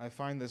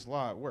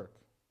at work.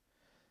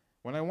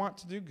 When I want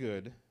to do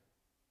good,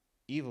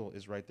 evil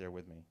is right there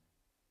with me.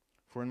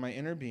 For in my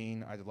inner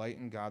being, I delight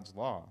in God's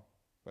law,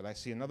 but I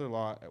see another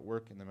law at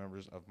work in the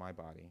members of my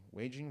body,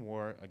 waging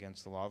war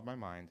against the law of my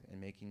mind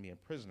and making me a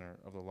prisoner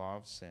of the law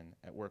of sin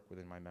at work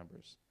within my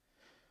members.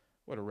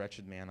 What a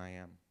wretched man I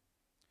am.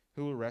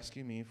 Who will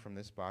rescue me from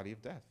this body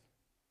of death?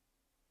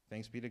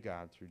 Thanks be to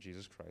God through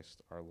Jesus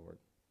Christ our Lord.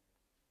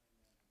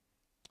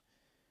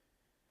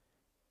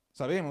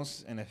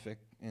 Sabemos, en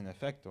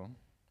efecto,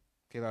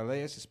 que la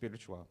ley es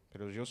espiritual,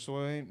 pero yo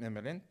soy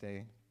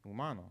meramente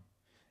humano,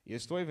 y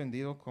estoy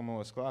vendido como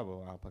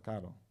esclavo al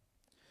pecado.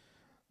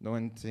 No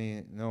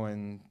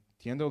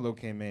entiendo lo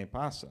que me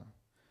pasa,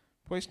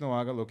 pues no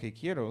hago lo que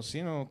quiero,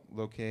 sino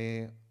lo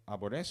que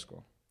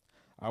aborrezco.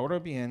 Ahora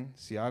bien,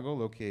 si hago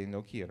lo que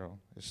no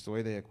quiero,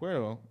 estoy de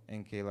acuerdo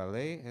en que la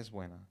ley es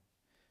buena.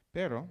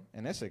 Pero,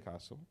 en ese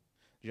caso,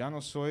 ya no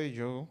soy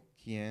yo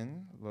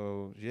quien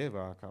lo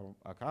lleva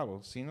a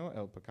cabo, sino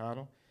el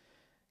pecado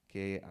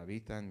que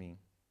habita en mí.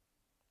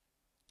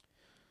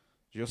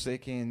 Yo sé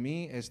que en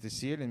mí, es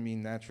decir, en mi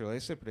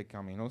naturaleza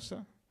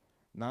pecaminosa,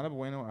 nada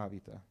bueno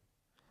habita.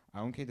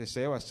 Aunque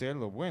deseo hacer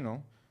lo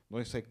bueno,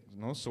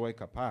 no soy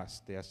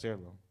capaz de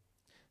hacerlo.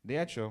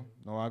 De hecho,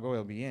 no hago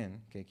el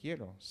bien que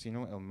quiero,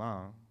 sino el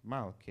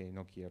mal que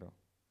no quiero.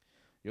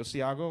 Yo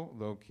si hago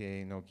lo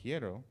que no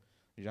quiero,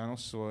 ya no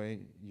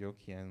soy yo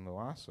quien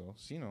lo hace,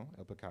 sino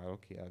el pecado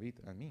que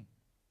habita en mí.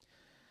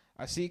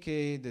 Así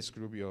que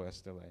descubrió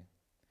esta ley,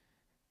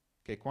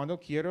 que cuando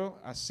quiero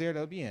hacer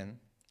el bien,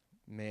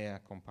 me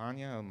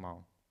acompaña el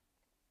mal.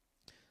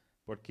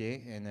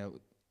 Porque en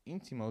el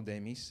íntimo de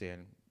mi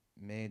ser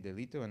me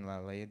delito en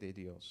la ley de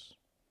Dios,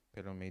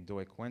 pero me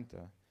doy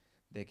cuenta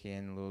de que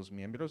en los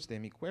miembros de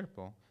mi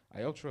cuerpo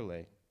hay otra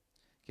ley,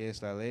 que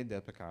es la ley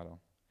del pecado.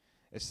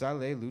 Esta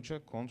ley lucha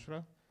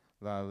contra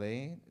la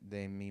ley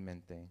de mi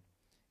mente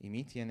y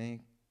me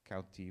tiene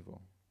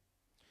cautivo.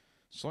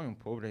 Soy un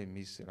pobre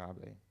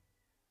miserable.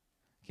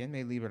 ¿Quién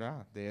me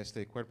librará de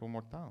este cuerpo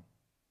mortal?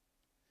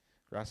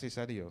 Gracias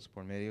a Dios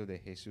por medio de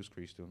Jesús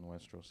Cristo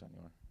nuestro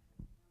Señor.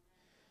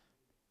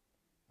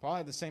 Paul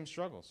had the same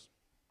struggles.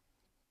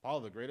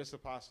 Paul, the greatest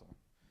apostle.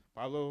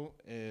 Pablo,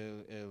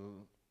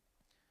 el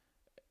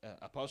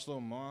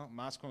apóstol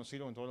más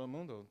conocido en todo el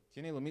mundo,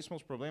 tiene los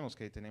mismos problemas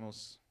que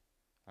tenemos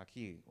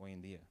aquí hoy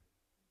en día.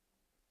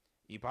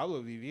 Y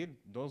Pablo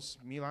vivir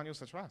 2000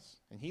 años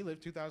atrás, and he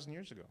lived 2,000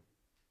 years ago.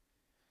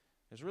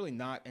 There's really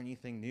not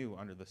anything new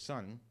under the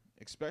sun,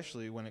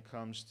 especially when it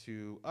comes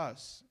to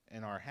us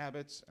and our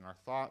habits and our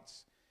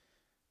thoughts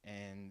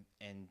and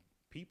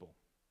people.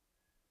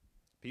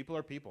 People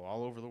are people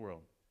all over the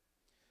world.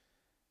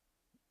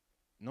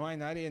 No hay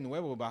nadie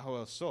nuevo bajo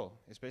el sol,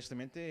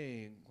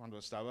 especialmente cuando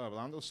estaba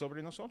hablando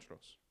sobre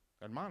nosotros,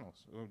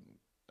 hermanos,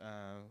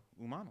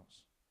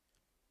 humanos.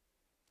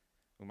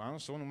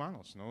 Humanos son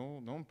humanos,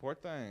 no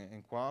importa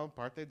en cuál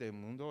parte del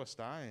mundo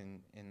está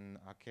en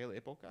aquella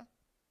época,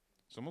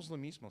 somos lo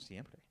mismo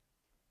siempre,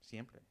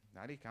 siempre,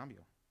 nadie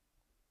cambió.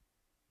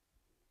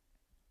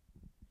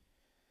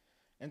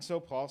 And so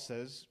Paul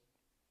says,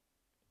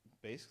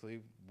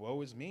 basically,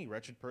 woe is me,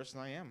 wretched person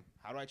I am.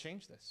 How do I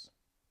change this?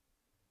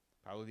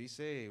 Pablo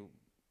dice,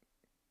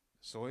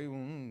 soy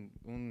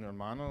un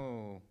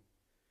hermano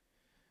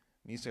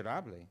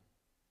miserable.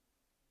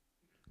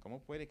 ¿Cómo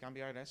puede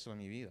cambiar eso en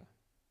mi vida?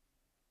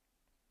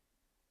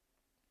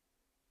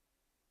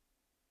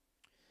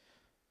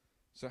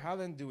 So how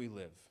then do we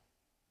live?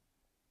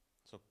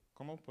 So,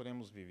 ¿cómo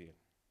podemos vivir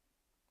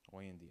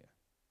hoy en día?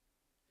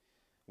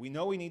 We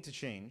know we need to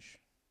change.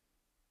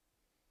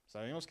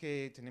 Sabemos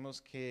que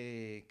tenemos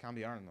que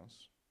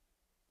cambiarnos.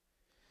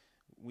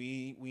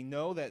 We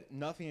know that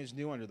nothing is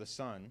new under the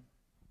sun.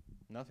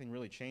 Nothing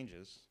really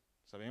changes.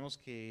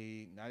 Sabemos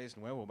que nadie es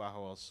nuevo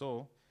bajo el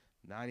sol.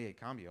 Nadie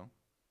cambió.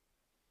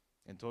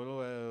 En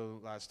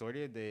toda la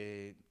historia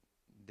de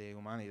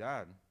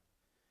humanidad,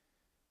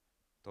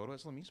 todo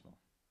es lo mismo.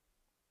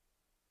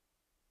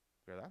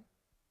 ¿Verdad?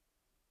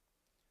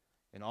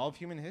 In all of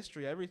human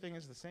history, everything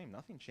is the same.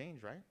 Nothing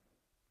changed, right?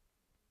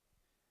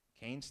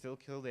 Cain still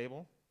killed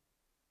Abel.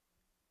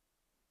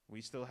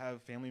 We still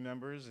have family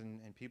members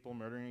and people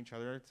murdering each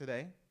other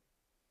today.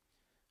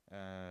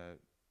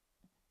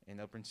 En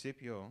el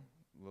principio,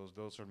 los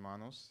dos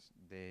hermanos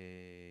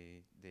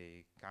de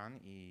Cain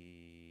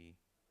y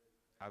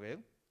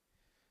Abel,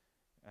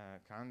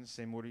 Cain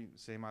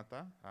se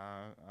mata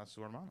a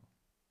su hermano.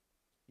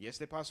 Y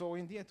este pasó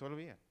hoy en día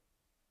todavía.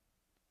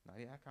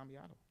 Nadie ha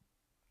cambiado.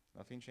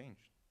 Nothing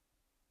changed.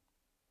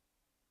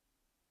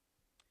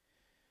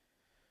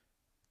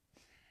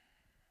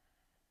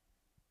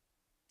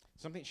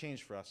 Something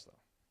changed for us, though.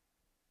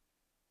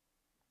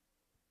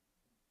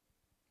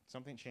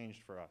 Something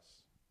changed for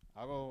us.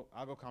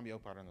 Algo cambió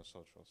para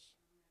nosotros.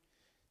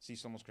 Si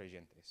somos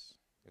creyentes,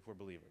 if we're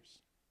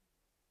believers.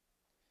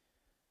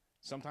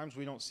 Sometimes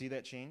we don't see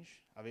that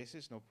change. A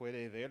veces no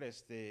puede ver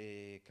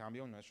este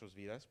cambio en nuestras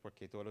vidas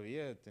porque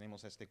todavía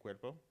tenemos este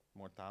cuerpo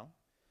mortal.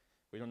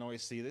 We don't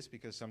always see this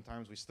because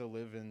sometimes we still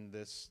live in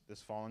this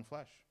fallen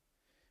flesh.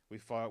 We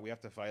have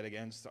to fight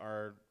against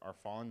our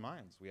fallen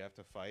minds. We have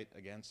to fight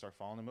against our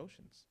fallen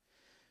emotions.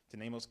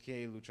 Tenemos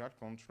que luchar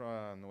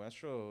contra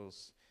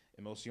nuestros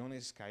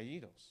emociones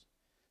caídos.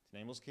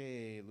 Tenemos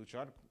que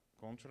luchar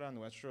contra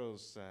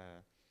nuestros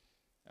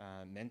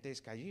mentes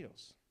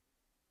caídos.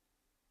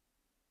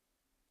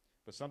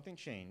 But something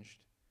changed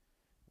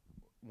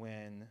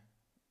when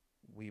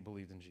we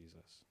believed in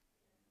Jesus.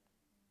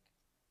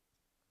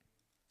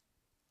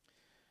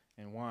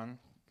 En Juan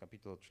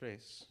capítulo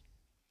 3,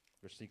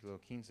 versículo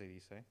 15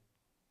 dice,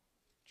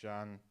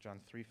 John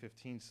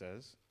 3:15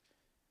 says,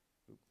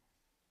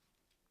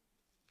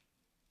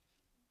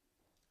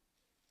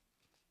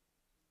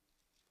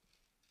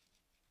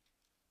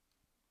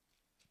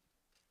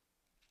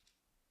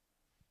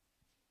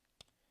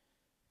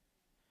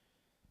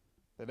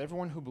 that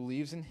everyone who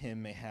believes in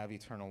him may have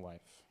eternal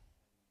life.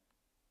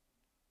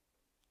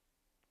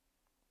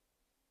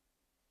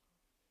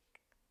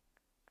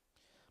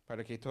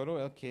 Para que todo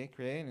el que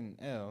cree en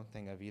él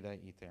tenga vida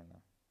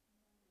eterna.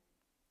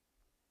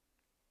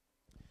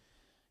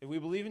 If we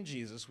believe in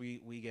Jesus, we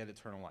get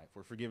eternal life.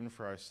 We're forgiven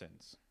for our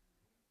sins.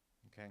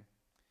 Okay?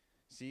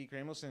 Si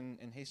creemos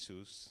en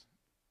Jesús,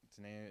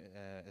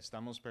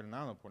 estamos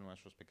perdonados por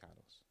nuestros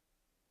pecados.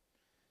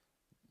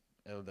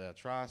 El de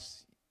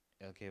atrás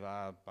el que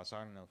va a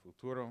pasar en el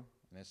futuro,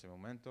 en ese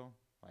momento,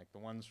 like the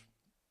ones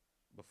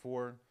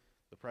before,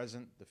 the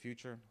present, the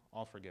future,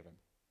 all forgiven.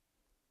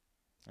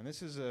 And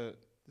this is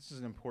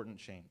an important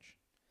change.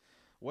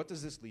 What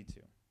does this lead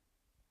to?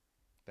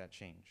 That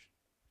change.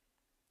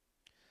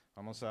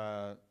 Vamos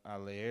a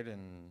leer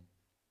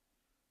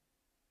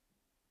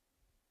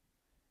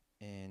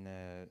en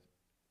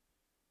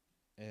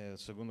el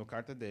segundo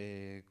carta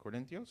de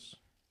Corintios,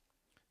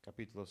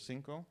 capítulo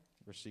 5,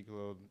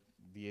 versículo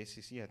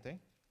 17.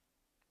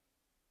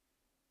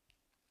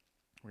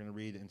 We're going to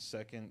read in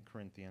 2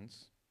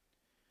 Corinthians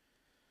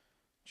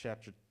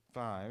chapter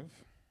 5,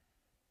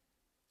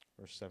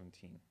 verse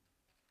 17.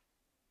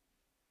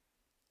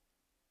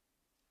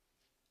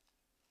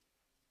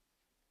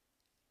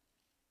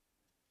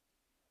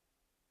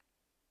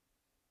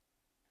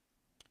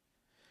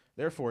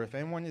 Therefore, if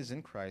anyone is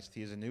in Christ,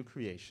 he is a new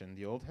creation.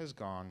 The old has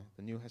gone,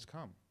 the new has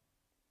come.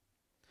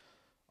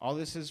 All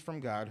this is from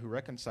God, who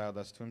reconciled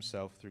us to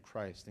himself through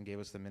Christ and gave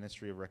us the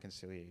ministry of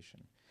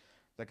reconciliation.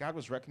 That God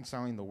was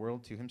reconciling the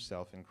world to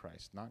himself in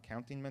Christ, not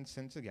counting men's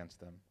sins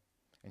against them,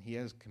 and he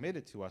has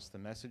committed to us the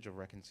message of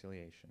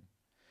reconciliation.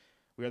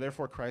 We are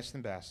therefore Christ's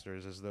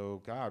ambassadors, as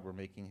though God were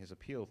making his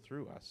appeal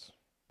through us.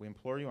 We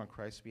implore you on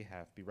Christ's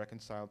behalf, be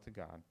reconciled to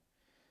God.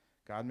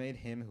 God made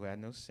him who had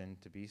no sin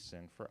to be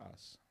sin for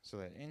us, so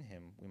that in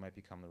him we might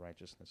become the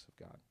righteousness of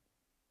God.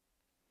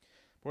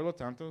 Por lo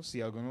tanto,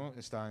 si alguno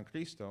está en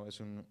Cristo, es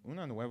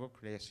una nueva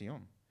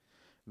creación.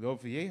 Lo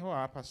viejo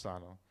ha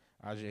pasado,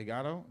 ha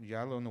llegado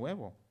ya lo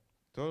nuevo.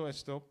 Todo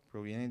esto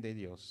proviene de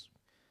Dios,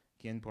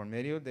 quien por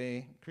medio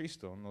de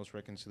Cristo nos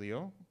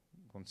reconcilió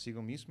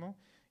consigo mismo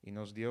y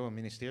nos dio el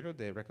ministerio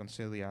de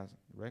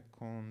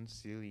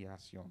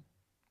reconciliación.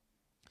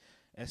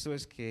 Eso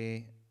es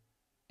que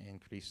en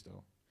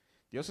Cristo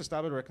Dios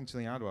estaba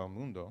reconciliando al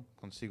mundo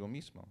consigo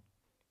mismo,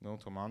 no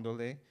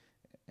tomándole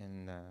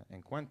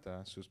en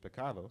cuenta sus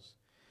pecados,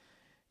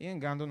 y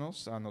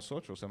enviándonos a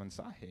nosotros el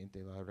mensaje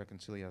de la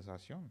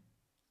reconciliación.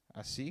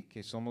 Así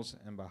que somos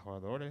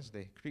embajadores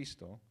de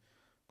Cristo,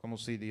 como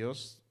si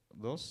Dios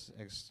los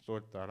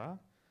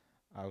exhortara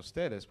a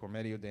ustedes por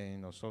medio de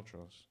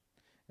nosotros.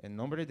 En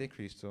nombre de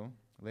Cristo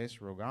les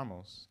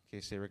rogamos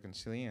que se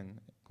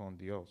reconcilien con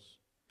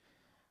Dios.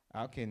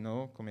 Al que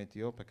no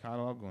cometió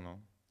pecado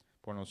alguno,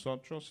 por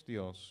nosotros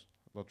Dios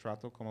lo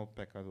trató como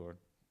pecador,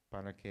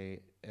 para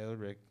que él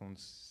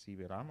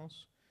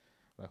reconciliáramos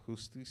la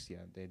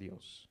justicia de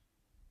Dios.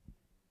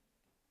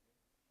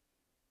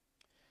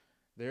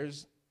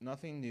 There's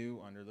nothing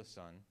new under the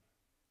sun.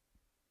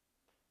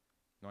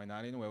 No hay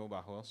nada nuevo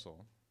bajo el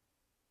sol,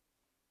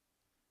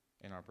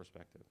 in our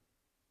perspective.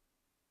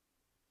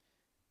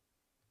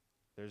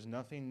 There's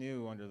nothing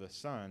new under the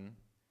sun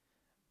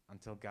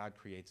until God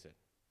creates it,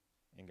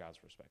 in God's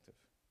perspective.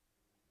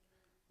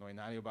 No hay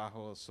nada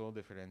bajo el sol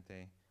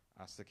diferente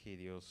hasta que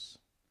Dios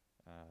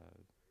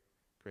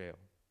creó.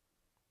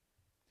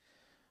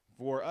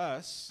 For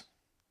us,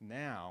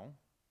 now,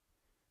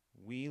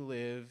 we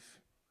live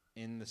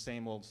in the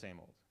same old, same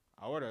old.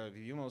 Ahora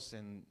vivimos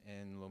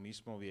en lo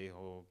mismo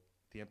viejo,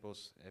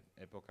 tiempos,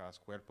 épocas,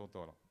 cuerpo,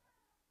 todo.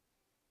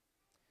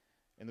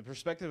 In the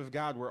perspective of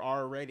God, we're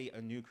already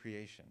a new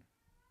creation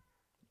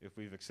if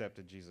we've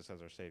accepted Jesus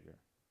as our Savior,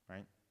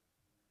 right?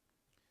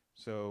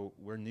 So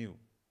we're new.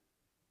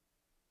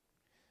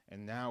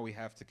 And now we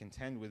have to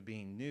contend with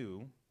being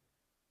new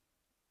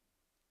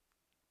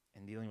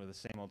and dealing with the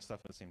same old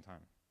stuff at the same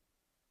time.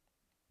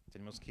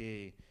 Tenemos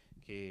que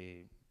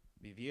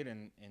vivir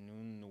en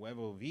un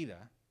nuevo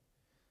vida,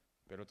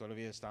 pero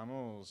todavía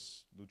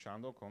estamos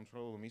luchando contra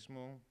los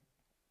mismos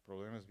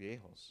problemas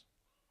viejos.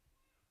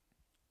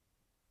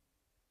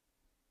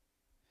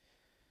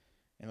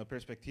 En la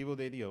perspectiva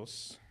de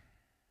Dios,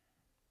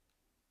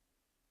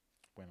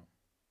 bueno,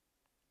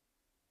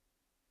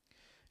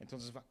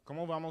 entonces,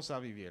 ¿cómo vamos a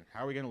vivir?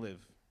 How are we going to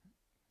live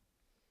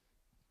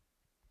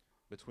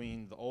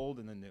between the old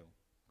and the new?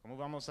 ¿Cómo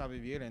vamos a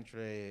vivir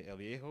entre el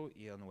viejo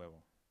y el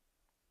nuevo?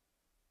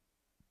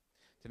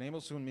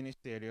 Tenemos un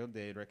ministerio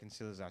de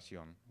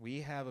reconciliación.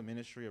 We have a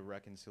ministry of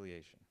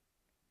reconciliation.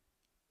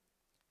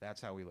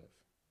 That's how we live.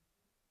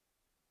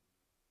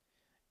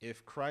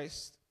 If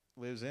Christ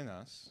lives in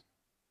us,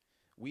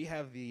 we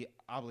have the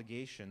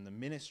obligation, the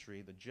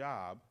ministry, the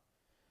job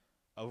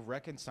of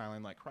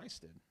reconciling like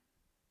Christ did.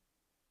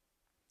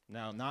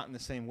 Now, not in the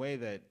same way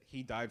that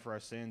he died for our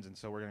sins, and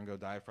so we're going to go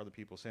die for other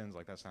people's sins.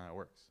 Like, that's not how it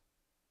works.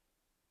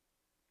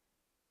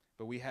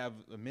 But we have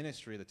the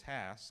ministry, the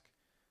task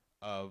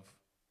of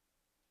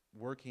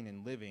working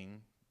and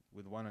living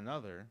with one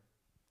another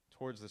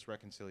towards this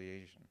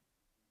reconciliation.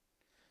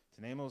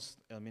 Tenemos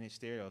el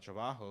ministerio, el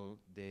trabajo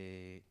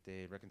de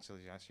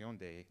reconciliación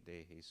de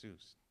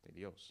Jesús, de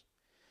Dios.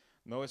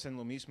 No es en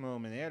la misma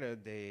manera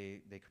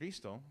de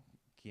Cristo,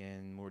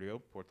 quien murió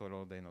por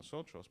todo de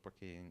nosotros,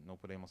 porque no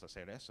podemos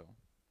hacer eso.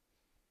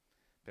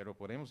 Pero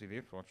podemos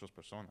vivir por otras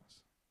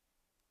personas.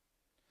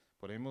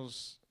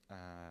 Podemos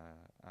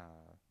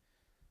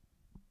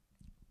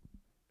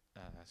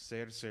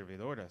ser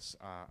servidoras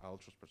a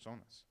otras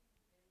personas.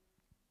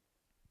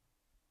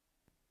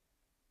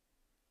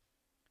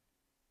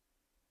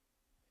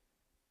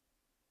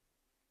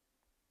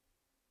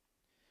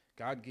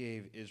 God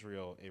gave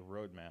Israel a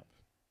roadmap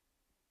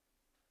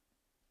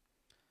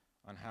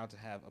on how to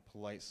have a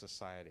polite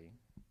society.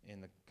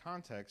 In that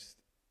context,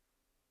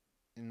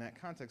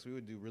 we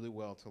would do really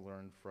well to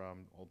learn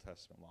from Old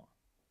Testament law.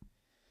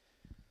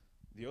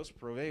 Dios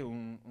provee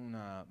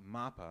una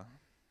mapa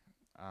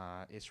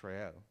a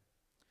Israel,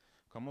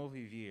 cómo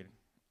vivir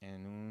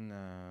en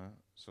una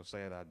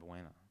sociedad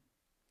buena.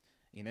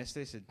 Y en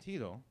este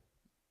sentido,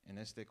 en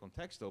este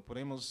contexto,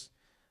 podemos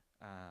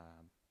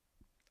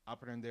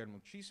aprender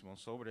muchísimo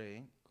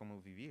sobre cómo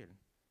vivir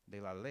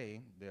de la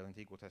ley del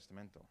Antiguo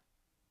Testamento.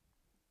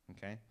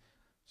 Okay?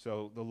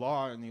 So the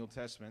law in the Old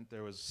Testament,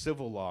 there was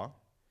civil law.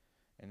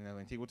 En el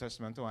Antiguo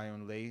Testamento hay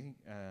una ley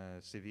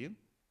civil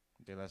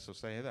de la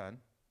sociedad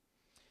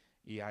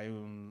y hay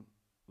una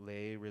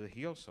ley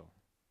religioso.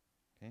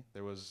 Okay?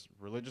 There was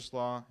religious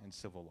law and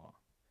civil law.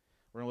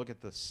 We're going to look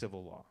at the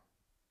civil law.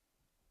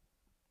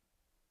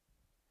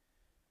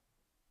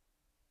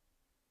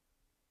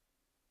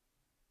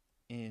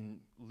 In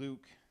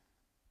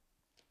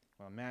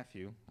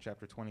Matthew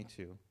chapter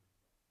 22,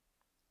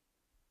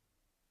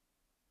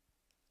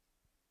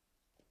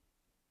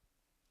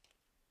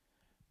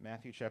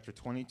 Matthew chapter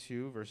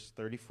 22, verse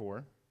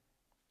 34.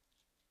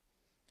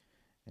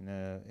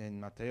 En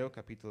Mateo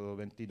capítulo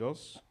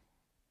 22,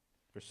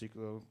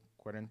 versículo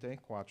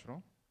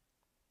 44,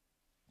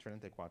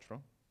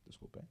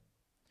 disculpe.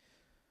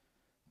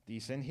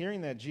 Dice, and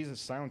hearing that Jesus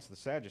silenced the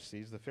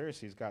Sadducees, the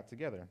Pharisees got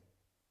together.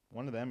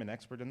 One of them, an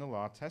expert in the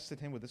law, tested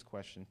him with this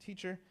question,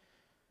 Teacher,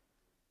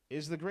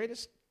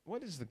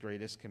 what is the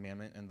greatest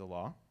commandment in the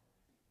law?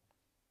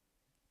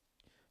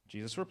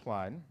 Jesus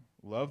replied,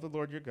 love the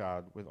Lord your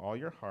God with all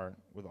your heart,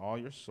 with all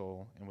your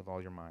soul, and with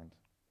all your mind.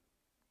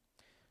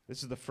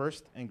 This is the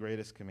first and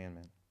greatest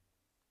commandment.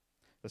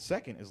 The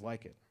second is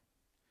like it.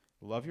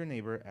 Love your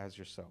neighbor as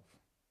yourself.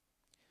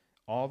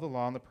 All the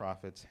law and the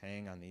prophets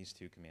hang on these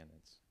two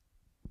commandments.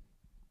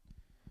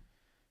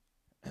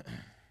 I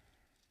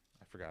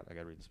forgot. I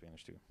got to read the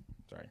Spanish too.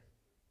 Sorry.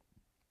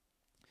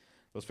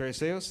 Los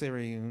fariseos se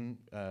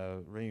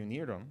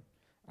reunieron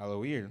al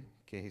oír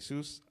que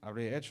Jesús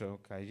habría hecho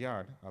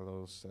callar a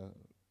los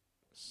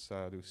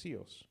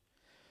saduceos.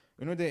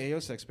 Uno de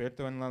ellos,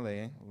 experto en la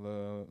ley,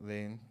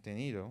 le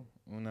tenido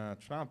una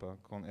trampa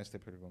con esta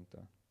pregunta.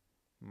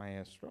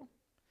 Maestro,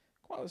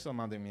 ¿cuál es el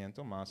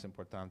mandamiento más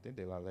importante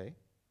de la ley?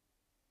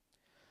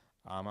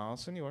 Ama al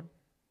Señor,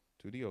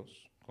 tu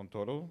Dios, con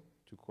todo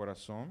tu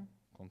corazón,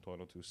 con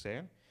todo tu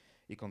ser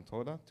y con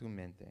toda tu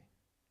mente.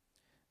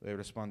 Le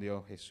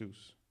respondió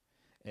Jesús,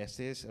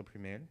 este es el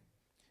primer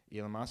y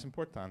el más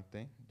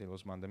importante de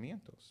los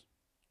mandamientos.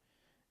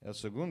 El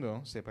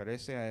segundo se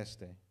parece a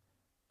este,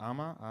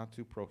 ama a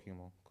tu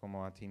prójimo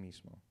como a ti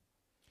mismo.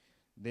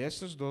 De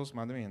estos dos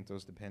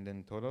mandamientos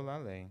dependen toda la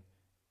ley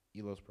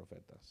y los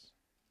profetas.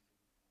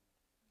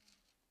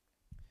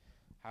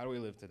 How do we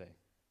live today?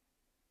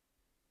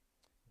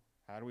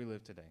 How do we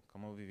live today?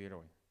 ¿Cómo vivir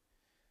hoy?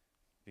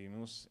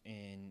 Vivimos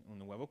en un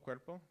nuevo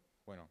cuerpo,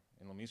 bueno,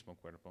 en el mismo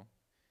cuerpo.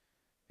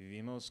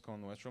 Vivimos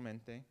con nuestra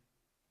mente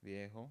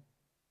viejo.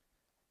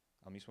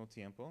 Al mismo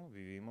tiempo,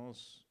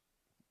 vivimos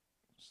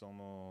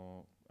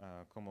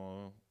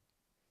como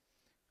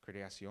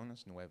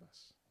creaciones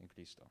nuevas en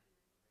Cristo.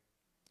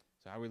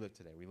 So how do we live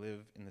today? We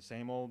live in the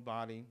same old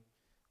body,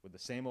 with the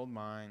same old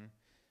mind,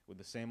 with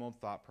the same old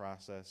thought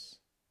process,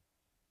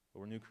 but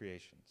we're new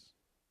creations.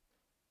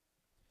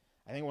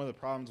 I think one of the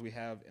problems we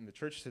have in the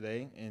church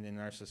today and in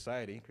our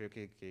society, creo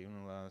que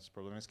uno de los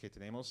problemas que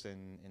tenemos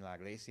en la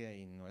iglesia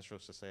y en nuestra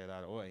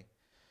sociedad hoy,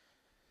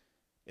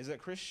 is that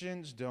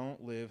Christians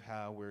don't live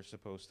how we're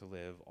supposed to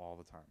live all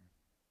the time.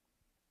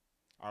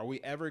 Are we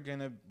ever going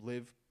to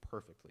live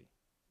perfectly?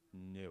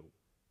 No.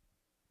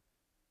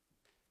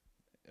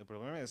 El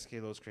problema es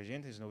que los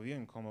creyentes no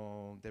viven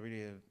como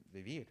deberían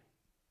vivir.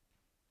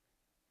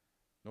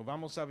 No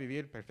vamos a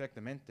vivir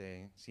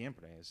perfectamente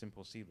siempre, es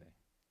imposible.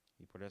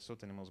 Y por eso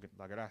tenemos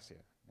la gracia.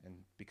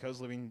 And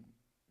because living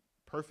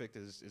perfect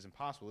is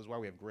impossible, this is why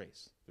we have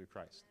grace through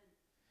Christ.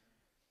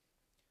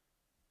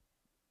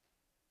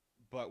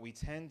 But we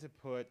tend to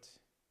put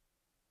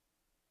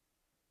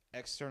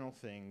external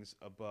things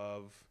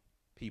above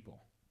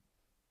people.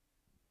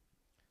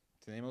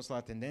 Tenemos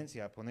la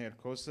tendencia a poner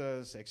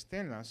cosas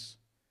externas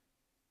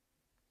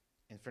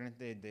en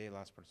frente de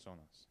las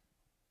personas.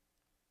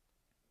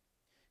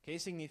 ¿Qué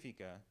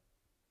significa?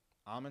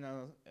 Amen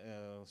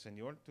al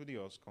Señor tu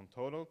Dios con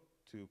todo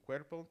tu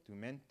cuerpo, tu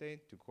mente,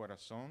 tu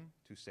corazón,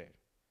 tu ser.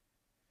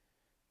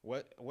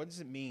 What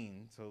does it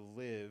mean to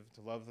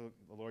love the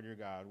Lord your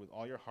God with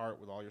all your heart,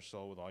 with all your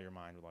soul, with all your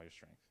mind, with all your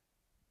strength?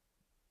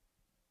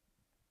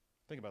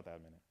 Think about that a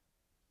minute.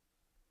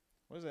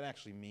 What does that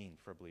actually mean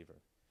for a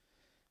believer?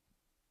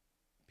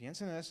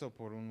 Piensa en eso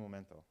por un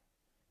momento.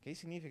 ¿Qué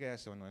significa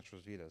eso en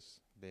nuestras vidas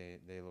de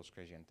los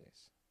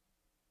creyentes?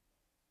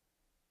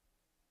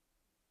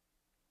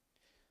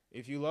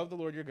 If you love the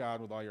Lord your God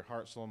with all your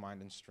heart, soul,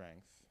 mind, and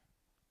strength,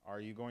 are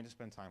you going to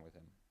spend time with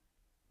him?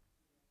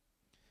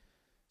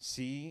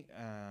 Si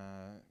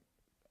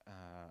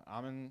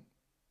aman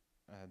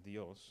a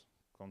Dios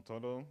con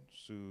todo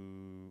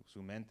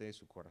su mente,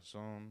 su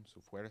corazón, su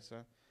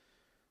fuerza,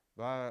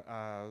 va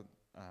a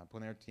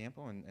poner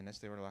tiempo en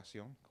esta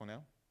relación con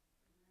Él?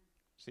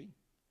 Sí,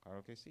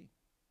 claro que sí.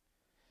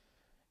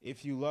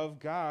 If you love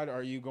God,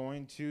 are you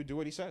going to do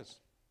what He says?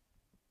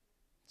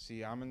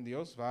 Si aman a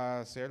Dios, ¿va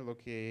a hacer lo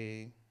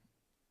que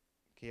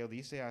Él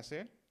dice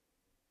hacer?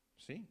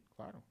 Sí,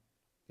 claro.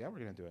 Yeah, we're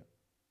going to do it.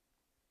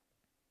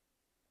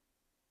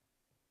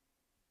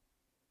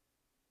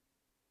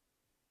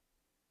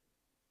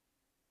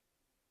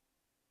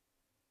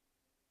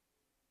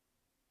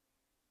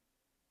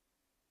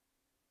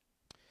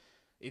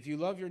 If you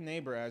love your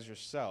neighbor as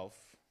yourself,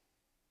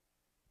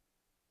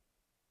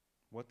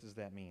 what does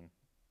that mean?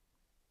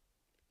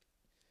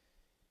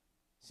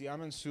 Si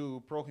aman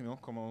su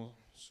prójimo como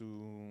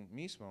su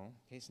mismo,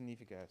 ¿qué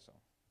significa eso?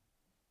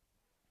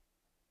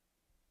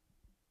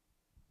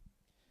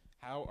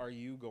 How are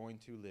you going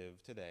to live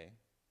today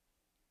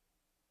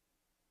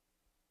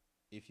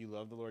if you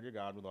love the Lord your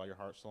God with all your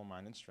heart, soul,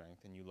 mind, and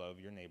strength, and you love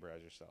your neighbor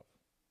as yourself?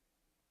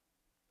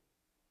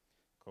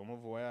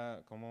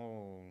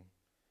 ¿Cómo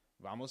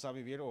vamos a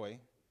vivir hoy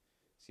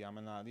si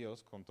aman a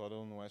Dios con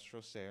todo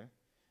nuestro ser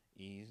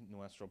y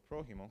nuestro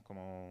prójimo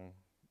como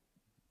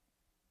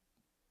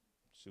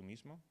su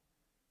mismo?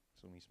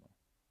 Su mismo.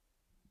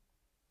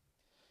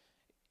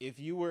 If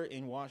you were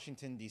in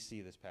Washington,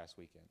 D.C. this past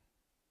weekend,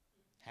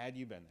 had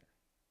you been there,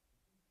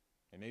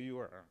 and maybe you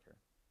were, I don't care,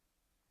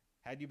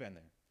 had you been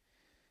there,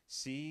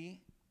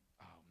 si,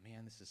 oh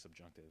man, this is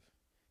subjunctive,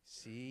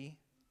 si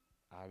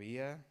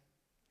había,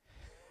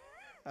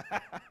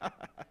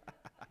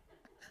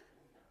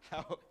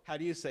 how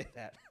do you say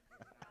that?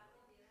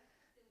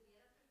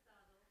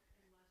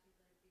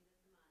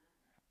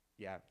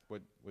 Yeah,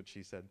 what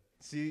she said.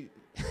 Si,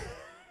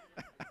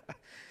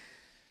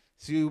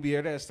 si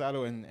hubiera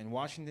estado en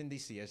Washington,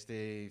 D.C.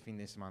 este fin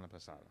de semana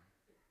pasado.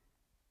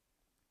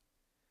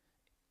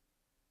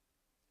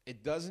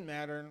 It doesn't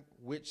matter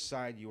which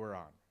side you were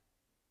on.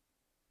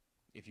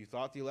 If you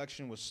thought the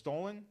election was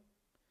stolen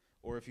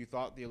or if you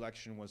thought the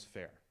election was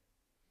fair.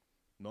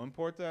 No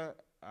importa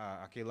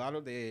a qué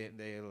lado de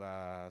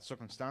la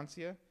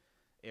circunstancia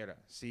era.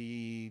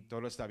 Si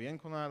todo está bien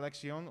con la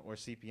elección o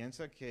si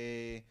piensa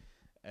que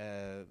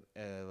la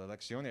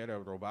elección era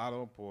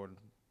robado por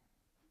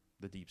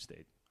the deep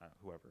state,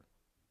 whoever.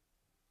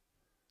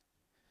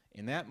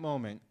 In that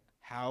moment,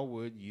 how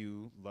would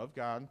you love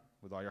God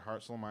with all your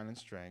heart, soul, mind, and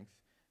strength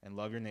and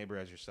love your neighbor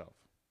as yourself?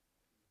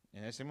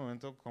 En ese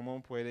momento,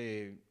 ¿cómo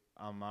puede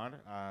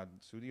amar a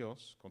su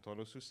Dios con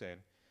todo su ser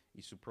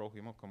y su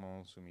prójimo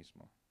como su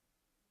mismo?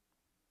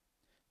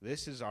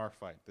 This is our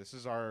fight. This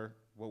is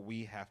what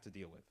we have to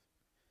deal with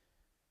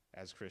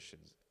as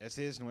Christians.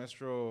 Esta es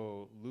nuestra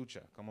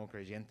lucha como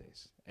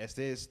creyentes.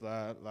 Esta es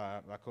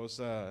la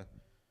cosa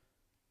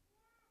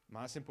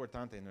más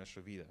importante en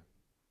nuestra vida.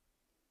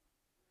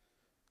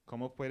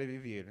 ¿Cómo puede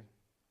vivir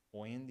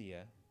hoy en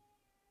día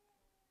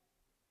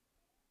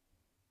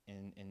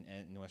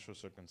en nuestra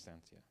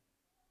circunstancia?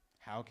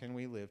 How can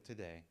we live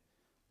today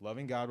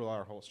loving God with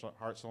our whole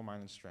heart, soul,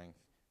 mind, and strength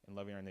and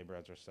loving our neighbor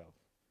as ourselves?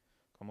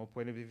 ¿Cómo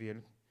puede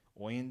vivir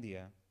hoy en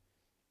día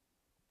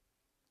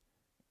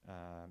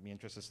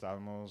mientras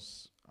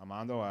estamos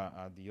amando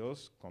a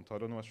Dios con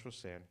todo nuestro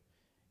ser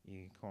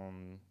y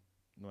con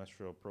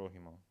nuestro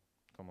prójimo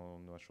como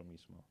nuestro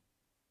mismo?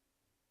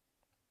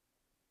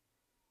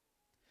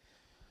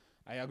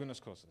 Hay algunas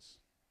cosas,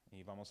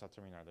 y vamos a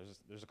terminar.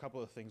 There's a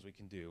couple of things we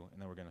can do,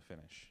 and then we're going to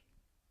finish.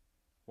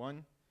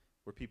 One,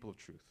 we're people of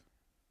truth.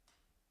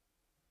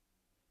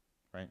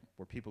 Right?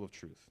 We're people of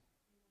truth.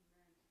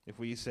 If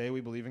we say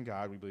we believe in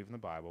God, we believe in the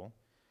Bible,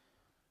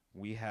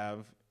 we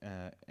have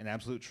an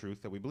absolute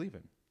truth that we believe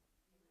in.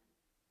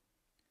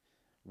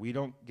 We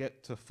don't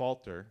get to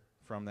falter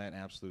from that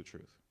absolute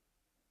truth,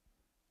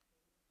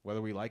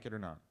 whether we like it or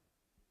not,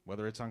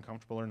 whether it's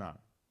uncomfortable or not.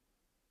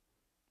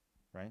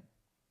 Right?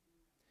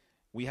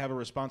 We have a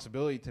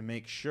responsibility to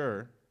make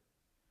sure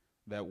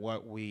that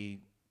what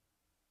we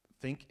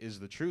think is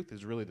the truth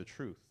is really the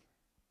truth.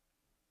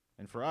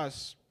 And for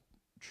us,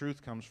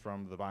 truth comes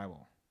from the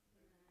Bible,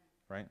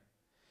 right?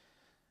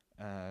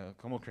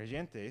 Como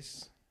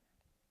creyentes,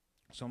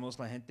 somos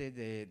la gente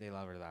de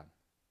la verdad.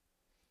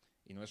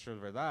 Y nuestra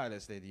verdad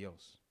es de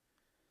Dios.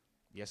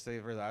 Y esta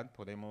verdad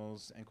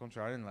podemos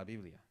encontrar en la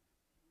Biblia.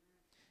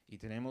 Y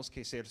tenemos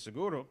que ser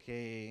seguros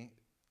que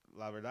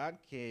la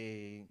verdad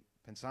que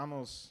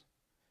pensamos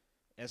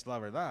es la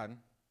verdad,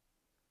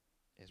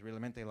 es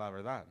realmente la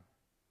verdad.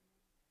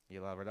 Y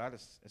la verdad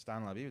está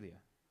en la Biblia.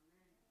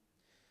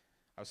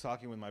 I was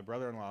talking with my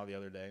brother-in-law the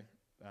other day.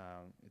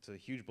 It's a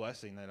huge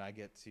blessing that I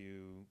get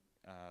to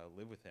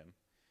live with him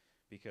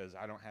because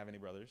I don't have any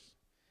brothers.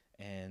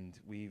 And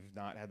we've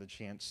not had the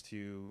chance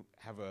to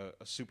have a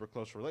super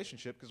close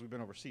relationship because we've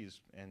been overseas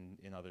and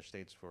in other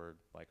states for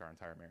like our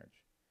entire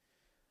marriage.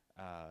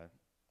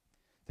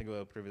 Tengo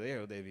el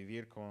privilegio de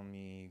vivir con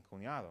mi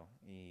cuñado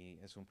y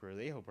es un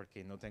privilegio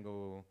porque no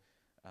tengo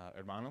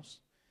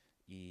hermanos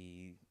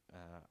y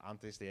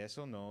antes de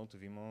eso no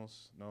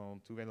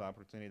tuve la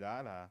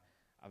oportunidad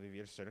a a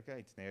vivir cerca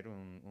y tener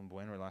una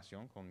buena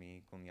relación con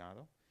mi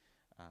cuñado.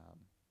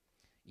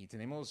 Y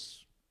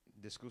tenemos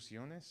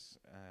discusiones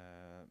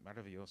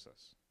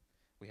maravillosas.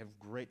 We have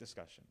great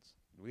discussions.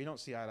 We don't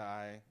see eye to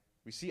eye.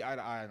 We see eye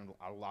to eye on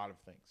a lot of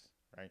things,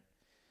 right?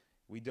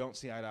 We don't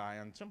see eye to eye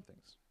on some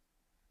things.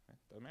 Right?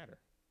 Doesn't matter.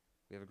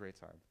 We have a great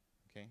time.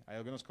 Okay? Hay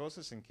algunas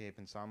cosas en que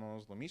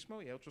pensamos lo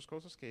mismo y hay otras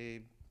cosas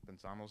que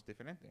pensamos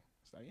diferente.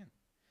 Está bien.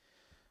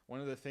 One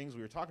of the things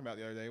we were talking about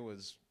the other day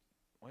was,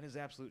 what is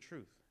absolute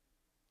truth?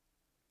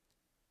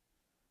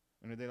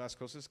 Una de las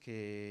cosas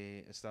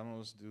que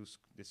estamos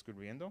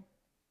discutiendo,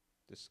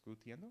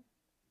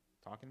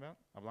 talking about,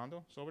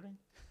 hablando sobre,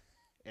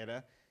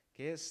 era,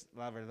 ¿qué es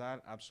la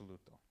verdad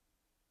absoluta?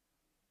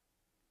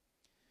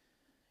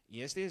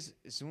 Y esta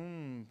es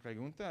una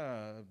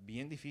pregunta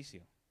bien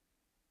difícil,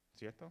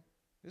 ¿cierto?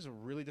 This is a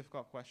really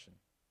difficult question.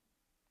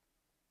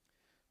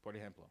 Por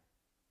ejemplo,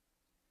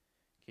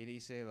 ¿qué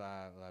dice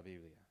la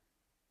Biblia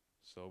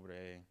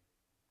sobre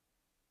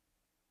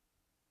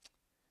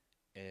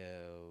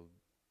el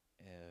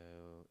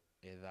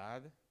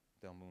edad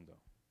del mundo?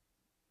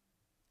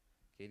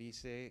 ¿Qué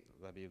dice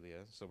la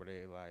Biblia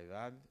sobre la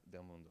edad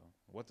del mundo?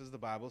 What does the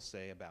Bible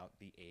say about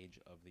the age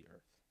of the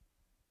earth?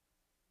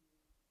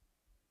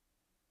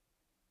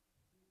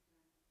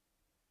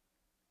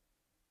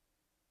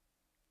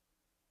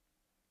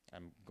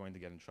 I'm going to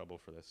get in trouble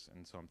for this,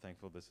 and so I'm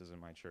thankful this isn't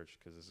my church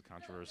because this is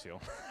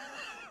controversial.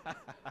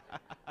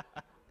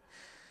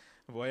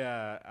 Voy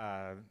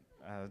a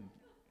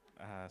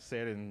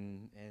ser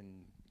en,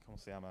 ¿cómo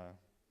se llama?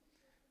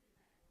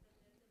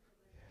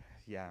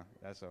 Yeah,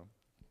 eso.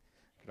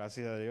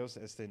 Gracias a Dios,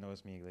 este no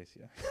es mi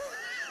iglesia.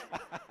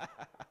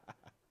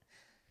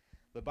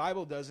 The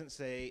Bible doesn't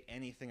say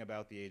anything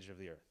about the age of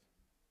the earth.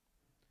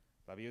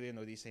 La Biblia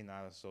no dice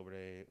nada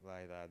sobre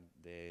la edad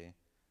de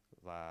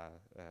la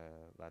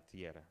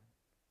tierra.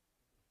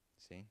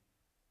 ¿Sí?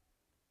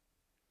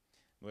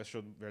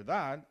 Nuestra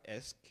verdad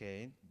es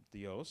que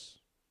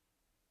Dios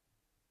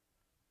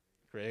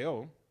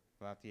creó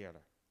la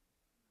tierra.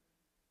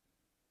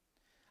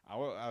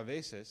 A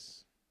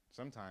veces,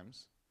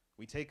 sometimes,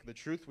 we take the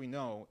truth we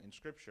know in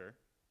Scripture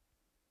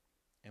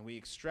and we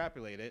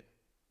extrapolate it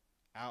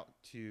out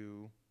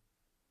to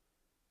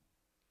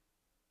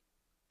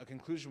a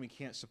conclusion we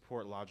can't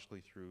support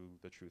logically through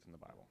the truth in the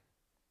Bible.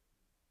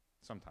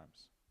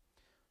 Sometimes.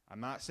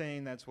 I'm not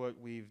saying that's what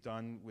we've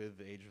done with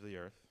the age of the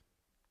earth,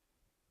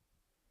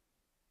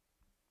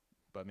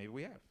 but maybe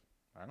we have.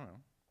 I don't know.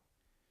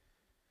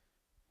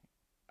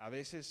 A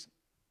veces,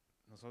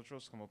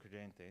 nosotros como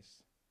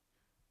creyentes,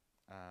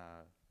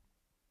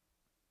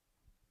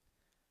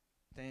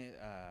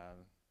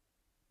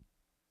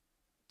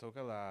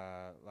 toca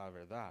la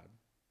verdad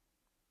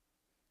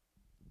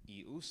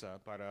y usa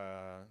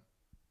para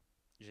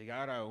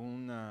llegar a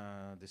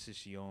una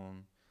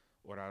decisión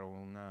o a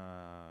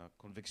una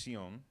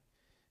convicción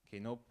que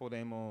no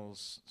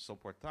podemos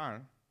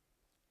soportar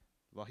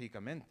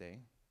lógicamente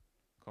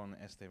con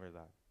esta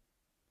verdad.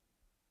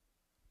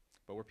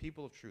 But we're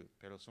people of truth,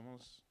 pero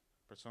somos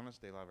personas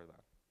de la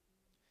verdad.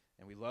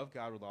 And we love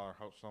God with all our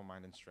heart, soul,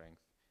 mind, and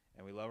strength,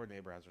 and we love our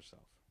neighbor as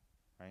ourselves,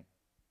 right?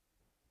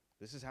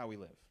 This is how we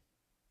live.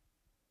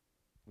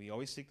 We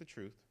always seek the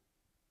truth,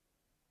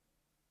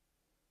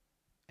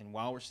 and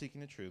while we're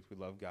seeking the truth, we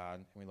love God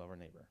and we love our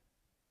neighbor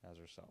as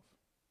ourselves.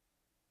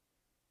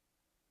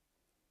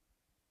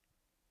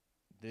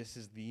 This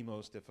is the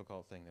most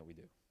difficult thing that we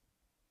do,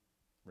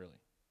 really.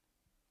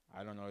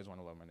 I don't always want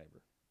to love my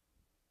neighbor.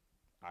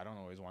 I don't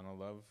always want to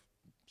love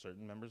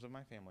certain members of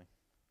my family.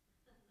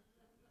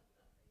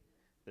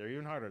 They're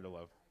even harder to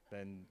love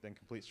than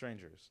complete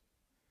strangers.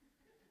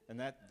 And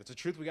that's a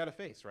truth we got to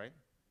face, right?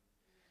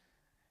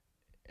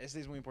 Este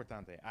es muy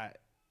importante.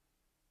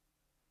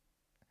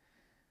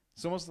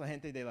 Somos la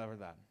gente de la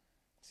verdad.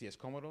 Si es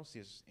cómodo, si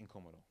es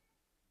incómodo.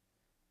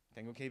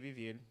 Tengo que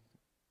vivir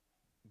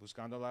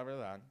buscando la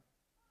verdad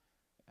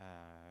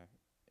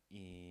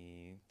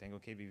y tengo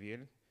que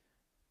vivir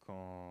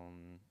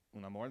con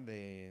un amor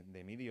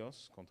de mi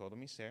Dios, con todo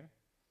mi ser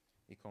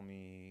y con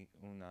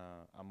un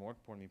amor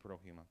por mi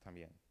prójimo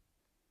también.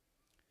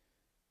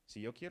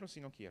 Si yo quiero, si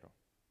no quiero,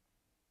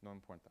 no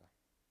importa.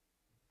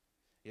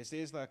 Y esta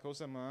es la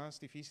cosa más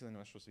difícil en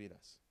nuestras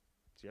vidas,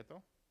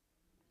 ¿cierto?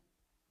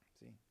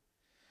 Sí.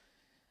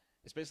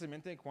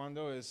 Especialmente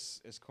cuando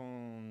es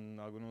con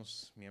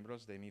algunos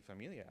miembros de mi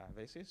familia. A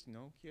veces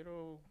no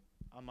quiero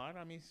amar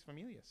a mis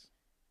familias,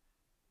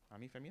 a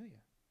mi familia.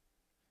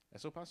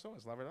 Eso pasó,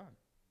 es la verdad.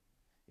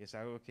 Y es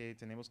algo que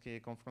tenemos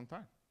que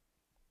confrontar.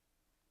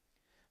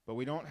 But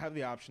we don't have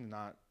the option to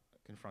not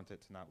confront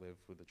it, to not live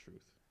with the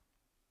truth.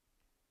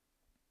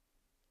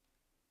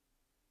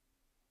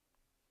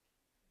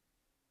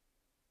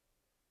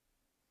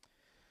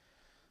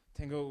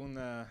 Tengo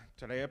una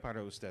tarea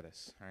para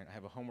ustedes. All right, I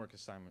have a homework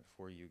assignment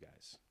for you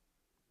guys.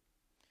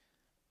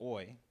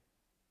 Hoy,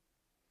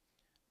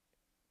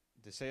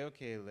 deseo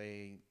que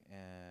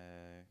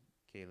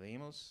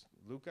leemos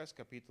Lucas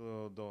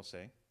capítulo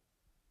 12.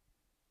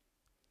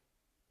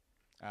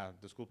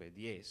 Disculpe,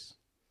 10.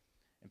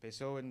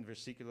 Empezó en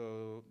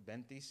versículo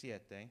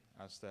 27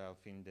 hasta el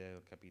fin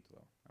del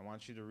capítulo. I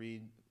want you to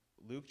read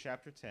Luke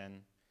chapter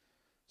 10,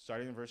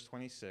 starting in verse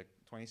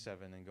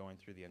 27, and going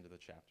through the end of the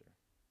chapter.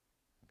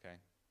 Okay?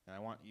 And I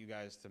want you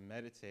guys to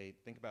meditate,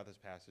 think about this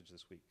passage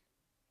this week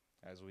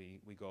as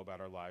we go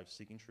about our lives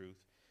seeking truth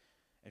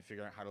and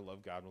figure out how to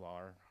love God with all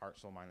our heart,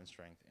 soul, mind, and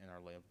strength, and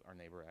our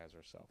neighbor as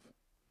ourselves.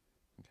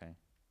 Okay?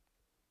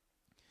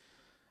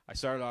 I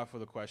started off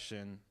with a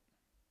question.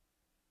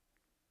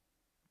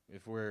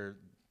 If we're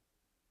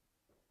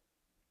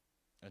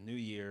a new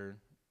year,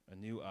 a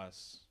new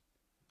us,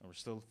 and we're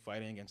still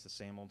fighting against the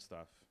same old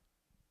stuff,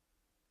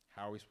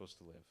 how are we supposed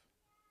to live?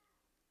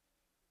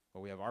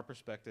 Well, we have our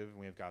perspective and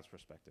we have God's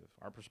perspective.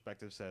 Our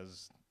perspective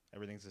says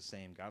everything's the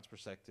same. God's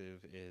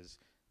perspective is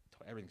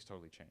everything's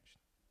totally changed.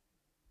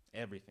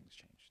 Everything's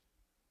changed.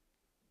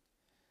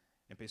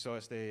 Empezó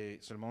este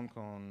sermón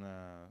con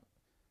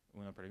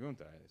una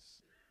pregunta.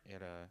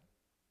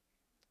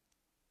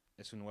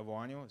 Es un nuevo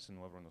año, es un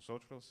nuevo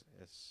nosotros,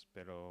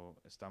 pero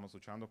estamos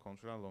luchando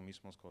contra las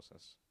mismas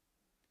cosas.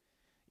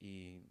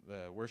 Y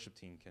the worship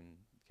team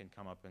can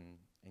come up and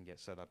get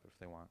set up if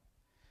they want.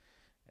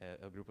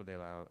 El grupo de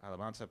la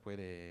alabanza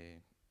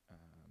puede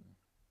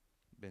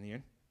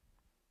venir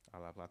a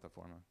la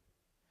plataforma.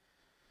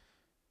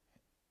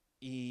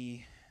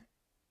 Y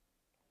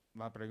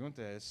la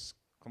pregunta es,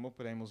 ¿cómo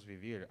podemos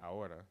vivir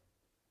ahora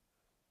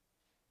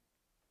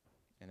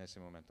en ese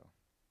momento?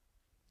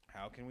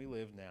 How can we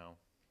live now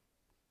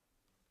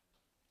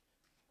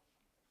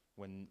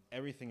when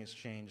everything has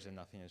changed and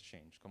nothing has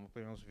changed? ¿Cómo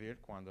podemos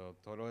vivir cuando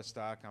todo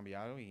está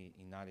cambiado y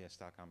nadie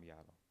está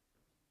cambiado?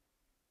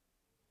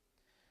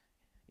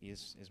 Y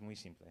es muy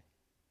simple.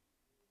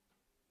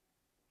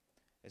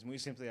 Es muy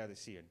simple a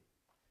decir.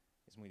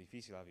 Es muy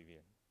difícil a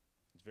vivir.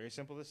 It's very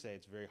simple to say.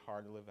 It's very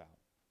hard to live out.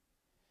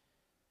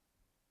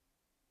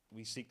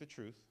 We seek the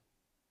truth,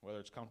 whether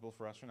it's comfortable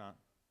for us or not.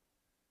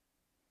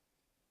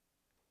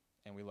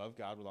 And we love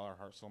God with all our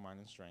heart, soul, mind,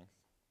 and strength.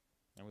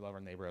 And we love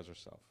our neighbor as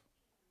ourselves.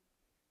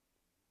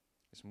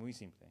 Es muy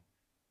simple.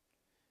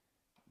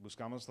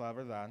 Buscamos la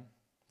verdad,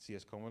 si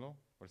es cómodo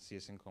o si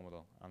es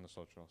incómodo a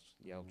nosotros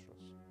y a otros.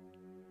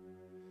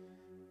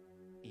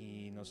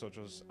 Y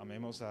nosotros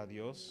amemos a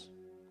Dios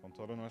con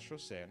todo nuestro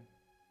ser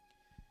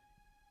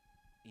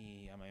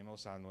y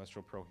amemos a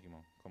nuestro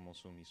prójimo como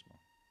su mismo.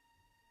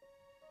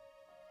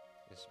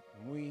 Es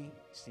muy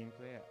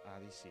simple a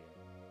decir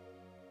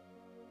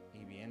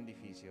y bien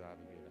difícil a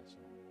vivir eso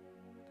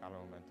cada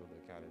momento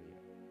de cada día.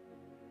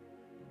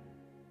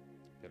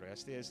 Pero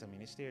este es el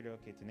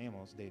ministerio que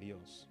tenemos de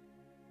Dios.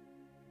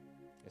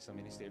 Es el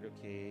ministerio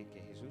que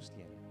Jesús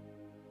tiene.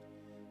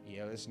 Y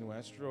Él es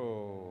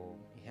nuestro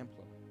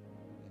ejemplo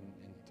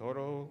en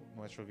toda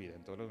nuestra vida,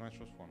 en todas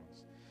nuestras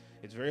formas.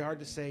 It's very hard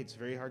to say, it's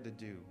very hard to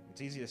do.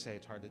 It's easy to say,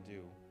 it's hard to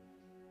do.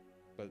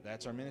 But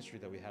that's our ministry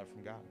that we have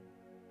from God.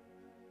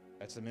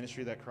 That's the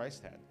ministry that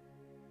Christ had.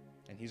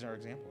 And He's our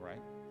example,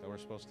 right? That we're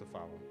supposed to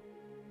follow.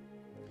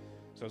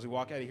 So as we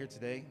walk out of here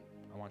today,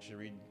 I want you to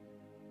read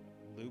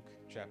Luke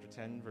chapter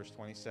 10, verse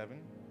 27.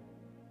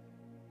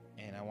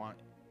 And I want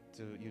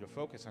you to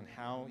focus on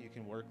how you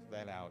can work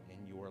that out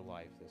in your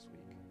life this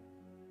week.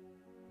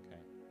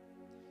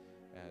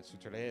 Okay. Su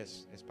tarea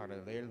es para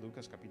leer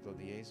Lucas capítulo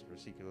 10,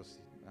 versículos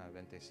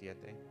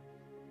 27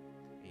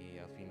 y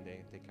al fin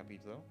de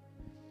capítulo.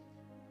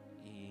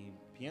 Y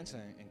piensa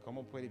en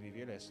cómo puede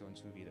vivir eso en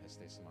su vida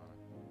esta semana.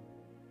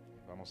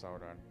 Vamos a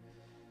orar.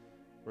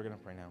 We're going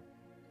to pray now.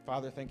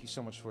 Father, thank you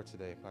so much for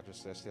today. Padre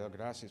Celestial,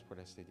 gracias por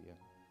este día.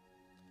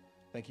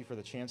 Thank you for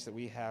the chance that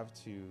we have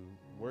to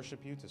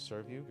worship you, to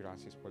serve you.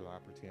 Gracias por la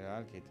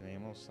oportunidad que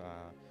tenemos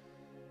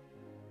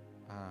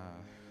a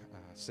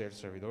ser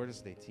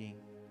servidores de ti,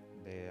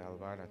 de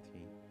alabar a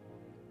ti.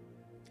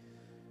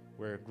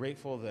 We're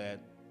grateful that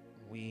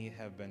we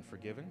have been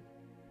forgiven.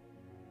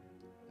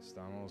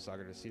 Estamos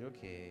agradecidos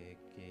que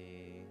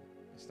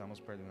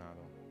estamos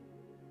perdonados.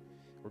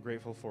 We're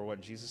grateful for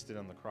what Jesus did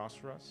on the cross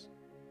for us.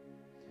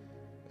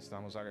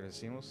 Estamos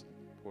agradecidos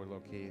por lo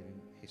que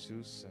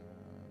Jesús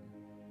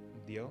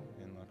dio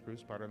en la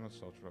cruz para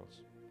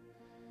nosotros.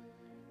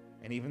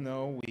 And even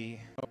though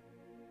we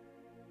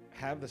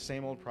have the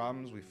same old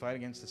problems, we fight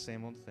against the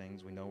same old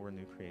things, we know we're a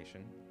new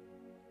creation.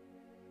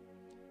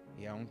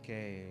 Y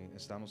aunque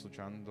estamos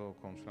luchando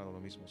contra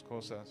las mismas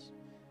cosas,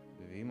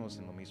 vivimos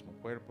en el mismo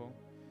cuerpo,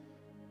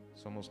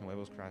 somos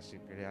nuevas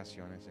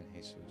creaciones en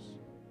Jesús.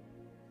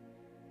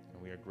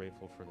 And we are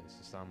grateful for this.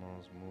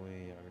 Estamos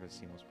muy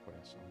agradecidos por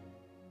eso.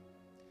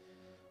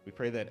 We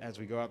pray that as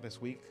we go out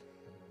this week,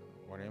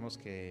 oremos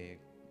que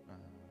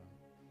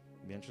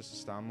mientras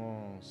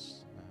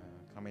estamos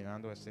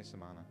caminando esta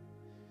semana,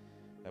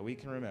 that we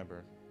can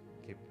remember,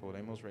 que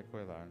podemos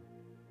recordar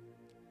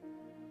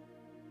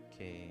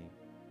que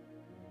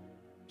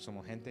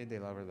somos gente de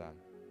la verdad,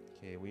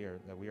 that we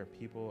are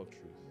people of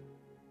truth,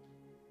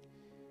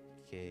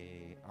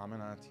 que aman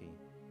a ti,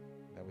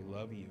 that we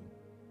love you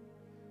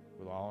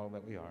with all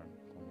that we are,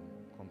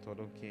 con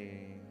todo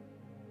que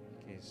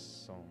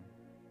somos.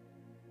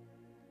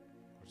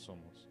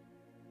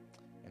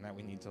 and that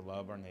we need to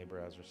love our neighbor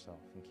as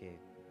ourselves, and que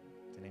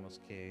tenemos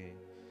que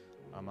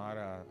amar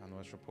a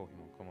nuestro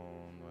prójimo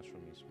como nuestro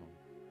mismo.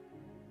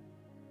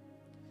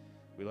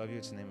 We love you.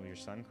 It's in the name of your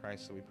Son,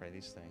 Christ, that we pray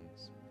these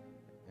things.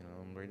 En el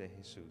nombre de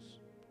Jesús.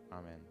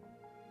 Amen.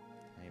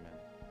 Amen.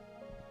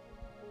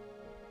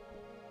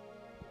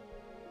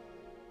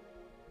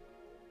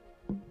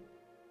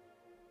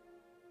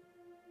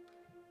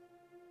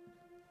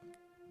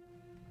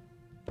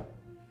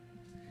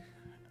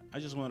 I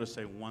just wanted to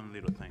say one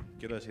little thing.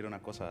 Quiero decir una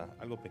cosa,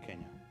 algo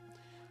pequeña,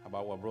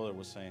 about what brother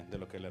was saying, de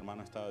lo que el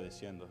hermano estaba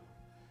diciendo.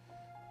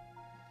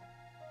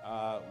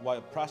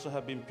 What pastor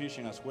have been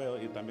preaching as well,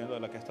 y también de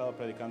lo que ha estado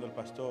predicando el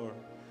pastor,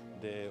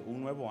 de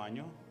un nuevo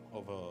año,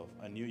 of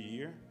a new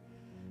year.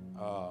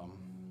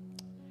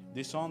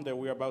 This song that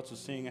we're about to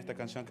sing, esta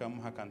canción que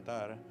vamos a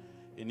cantar,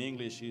 in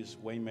English is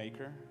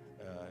Waymaker,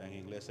 en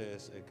inglés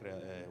es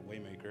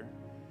Waymaker,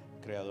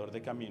 creador de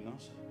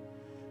caminos.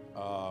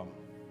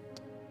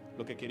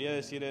 Lo que quería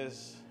decir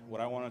es,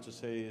 what I wanted to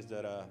say is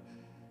that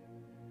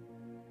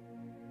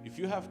if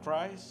you have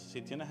Christ,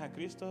 si tienes a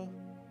Cristo,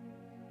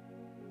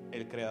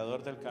 el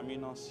creador del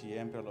camino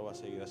siempre lo va a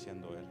seguir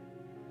haciendo él.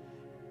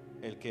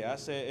 El que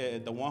hace,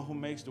 the one who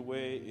makes the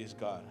way is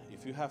God.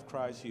 If you have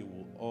Christ, He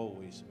will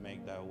always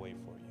make that way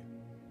for you.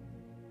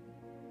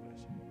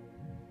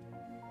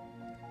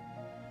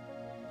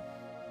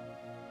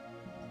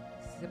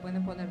 Si se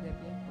pueden poner de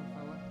pie, por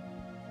favor.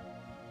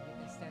 You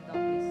can stand up,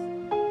 please.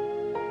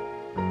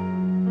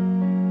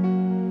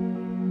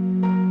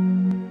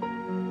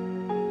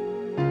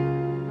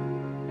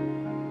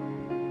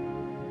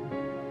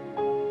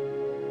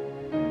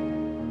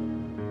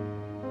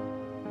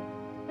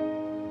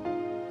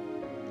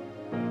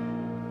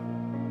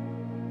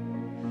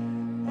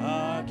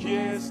 Aquí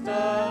estás,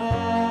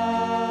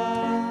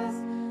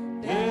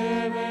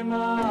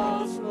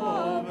 debemos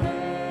mover,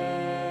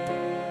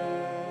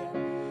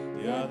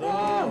 te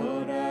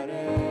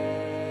adoraré,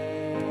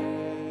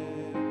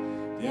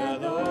 te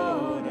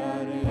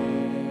adoraré.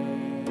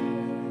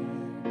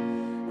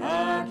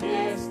 Aquí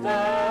estás,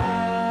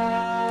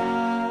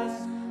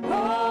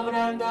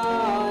 obrando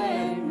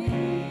en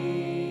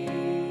mí,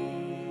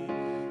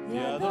 te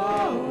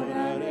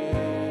adoraré,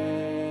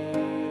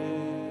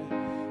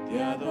 te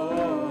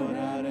adoraré.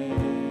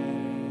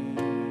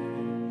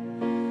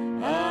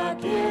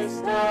 Aquí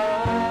estás,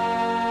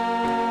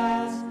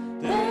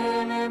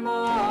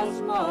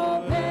 debemos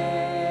mover,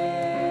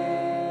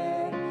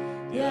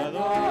 te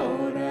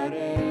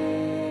adoraré,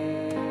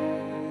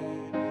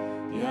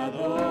 te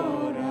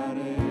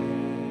adoraré.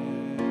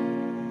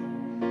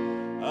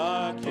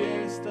 Aquí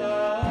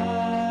estás,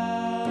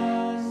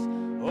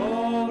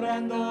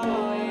 obrando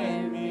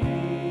en mí,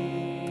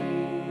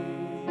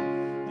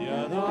 te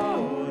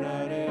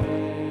adoraré,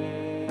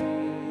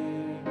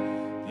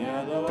 te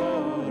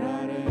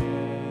adoraré.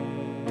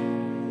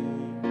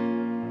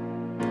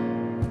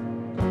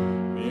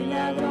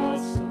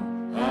 Milagroso,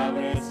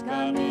 abres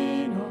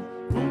camino,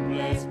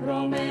 cumples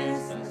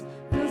promesas,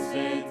 luz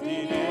en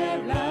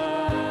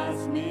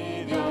tinieblas,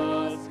 mi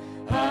Dios,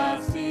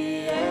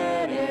 así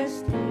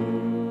eres tú.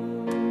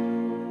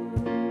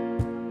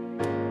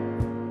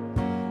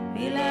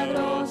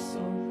 Milagroso,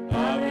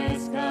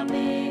 abres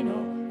camino,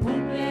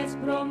 cumples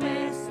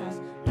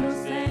promesas,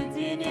 luz en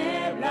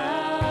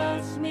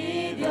tinieblas,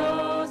 mi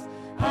Dios,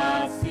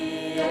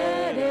 así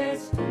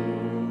eres tú.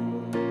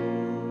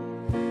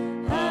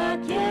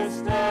 Aquí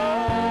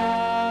estás,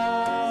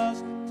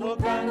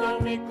 tocando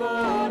mi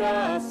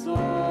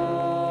corazón,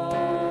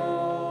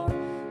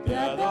 te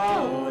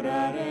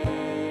adoraré,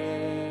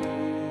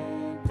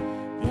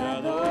 te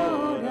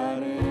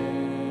adoraré.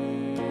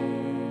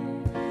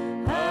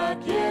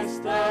 Aquí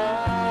estás,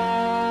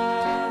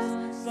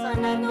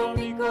 sanando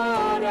mi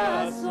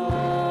corazón,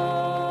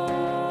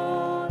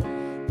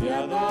 te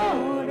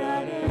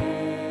adoraré,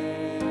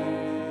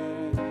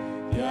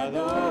 te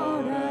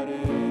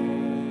adoraré.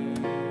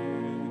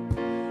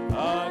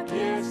 Aquí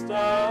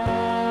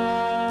estás,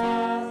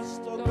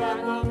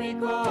 tocando mi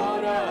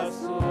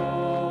corazón,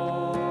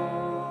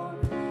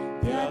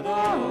 te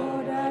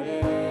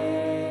adoraré,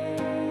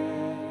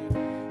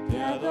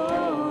 te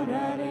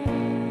adoraré.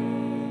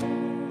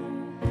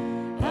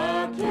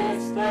 Aquí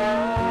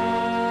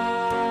estás,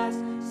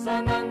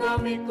 sanando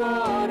mi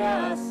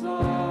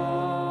corazón,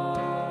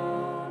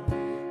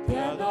 te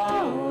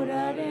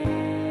adoraré,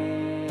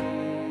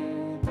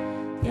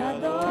 te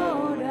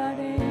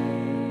adoraré.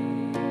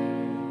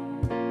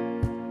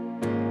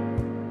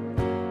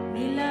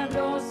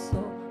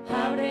 Milagroso,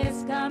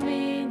 abres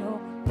camino,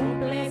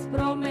 cumples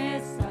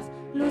promesas,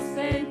 luz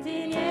en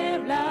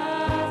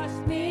tinieblas,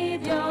 mi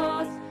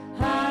Dios,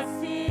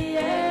 así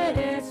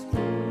eres tú.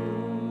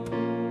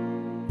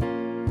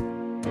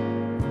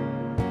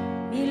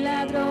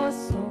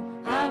 Milagroso,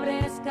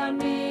 abres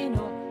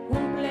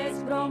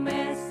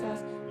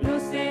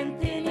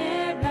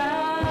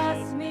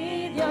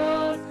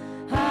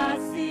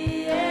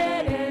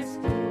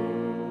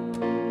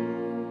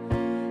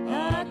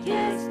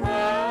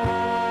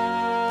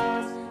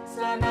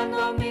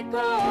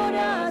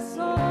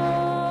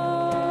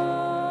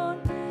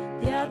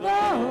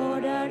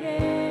adoraré,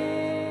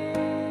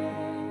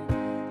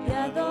 te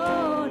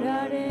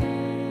adoraré.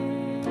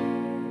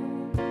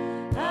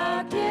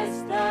 Aquí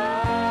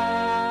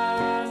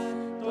estás,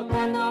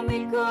 tocando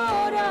mi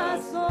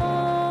corazón,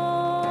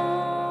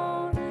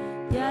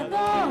 te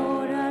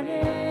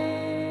adoraré,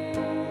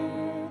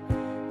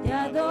 te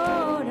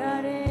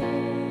adoraré.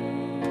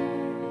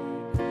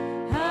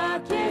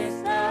 Aquí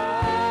estás,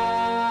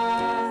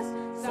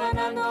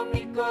 sanando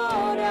mi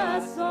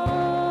corazón,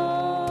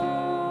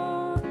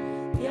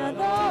 te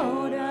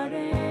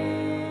adoraré,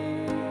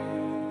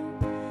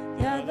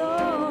 te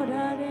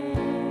adoraré.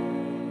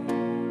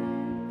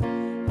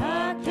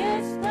 Aquí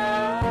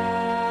estás,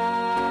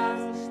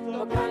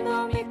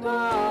 tocando mi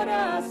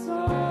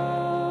corazón,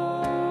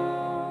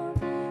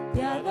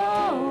 te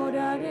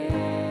adoraré,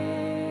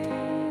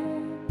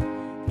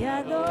 te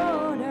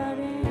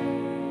adoraré.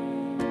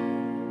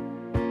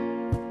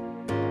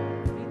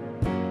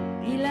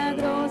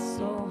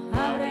 Milagroso,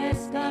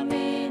 abres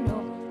camino,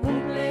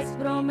 cumples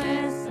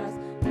promesas,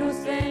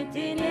 luz en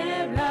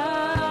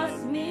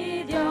tinieblas,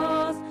 mi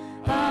Dios,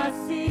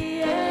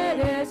 así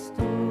eres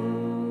tú.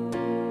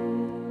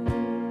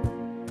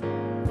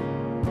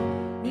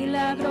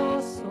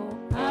 Milagroso,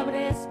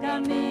 abres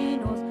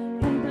caminos,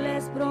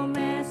 cumples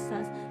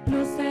promesas,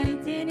 luz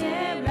en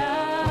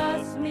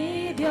tinieblas,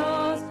 mi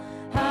Dios,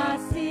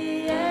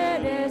 así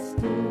eres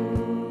tú.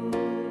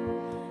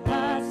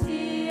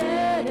 Así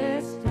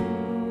eres tú,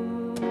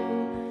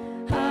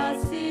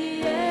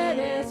 así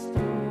eres tú,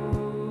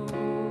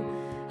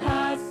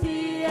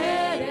 así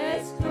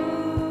eres tú,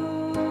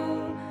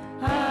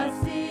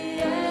 así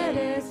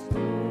eres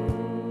tú.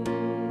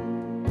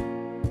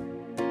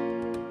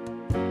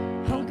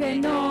 Aunque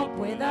no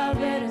pueda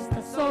ver,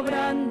 estás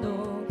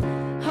sobrando.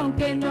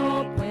 Aunque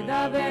no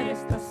pueda ver,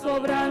 estás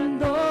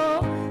sobrando.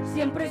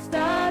 Siempre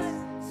estás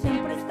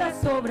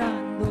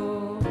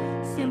sobrando.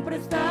 Siempre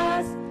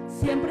estás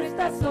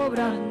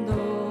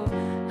sobrando.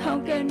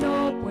 Aunque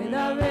no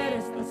pueda ver,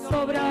 estás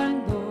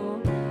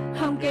sobrando.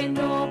 Aunque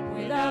no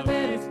pueda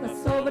ver, estás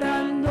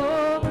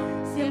sobrando.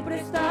 Siempre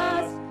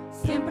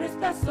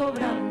estás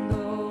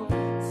sobrando.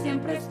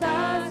 Siempre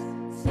estás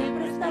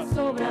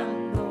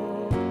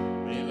sobrando.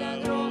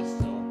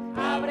 Milagroso,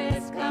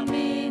 abres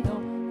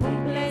camino,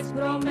 cumples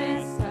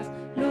promesas,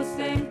 luz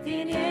en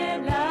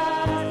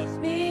tinieblas,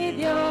 mi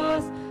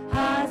Dios,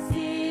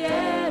 así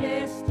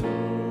eres tú.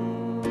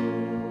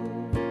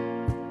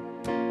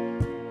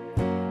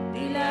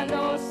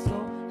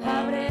 Milagroso,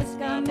 abres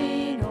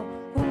camino,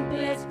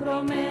 cumples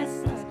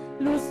promesas,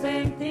 luz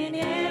en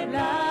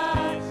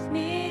tinieblas,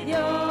 mi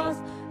Dios,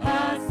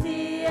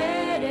 así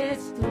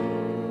eres tú.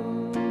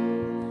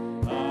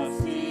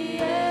 Así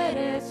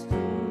eres tú.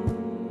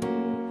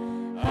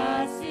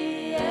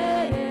 Así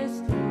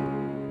eres tú.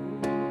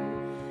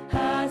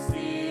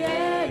 Así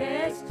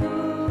eres tú.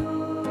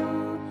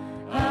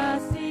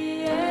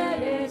 Así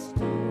eres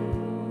tú.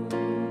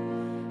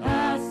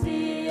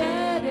 Así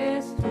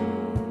eres tú.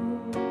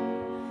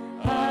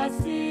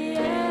 Así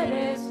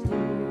eres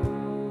tú.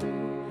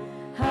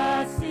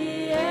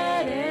 Así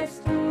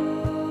eres tú.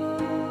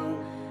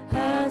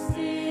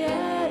 Así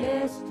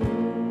eres tú.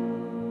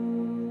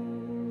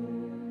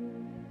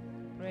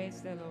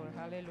 Praise the Lord.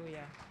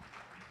 Hallelujah.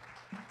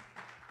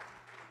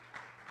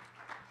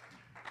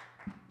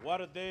 What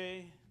a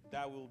day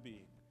that will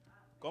be.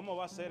 ¿Cómo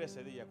va a ser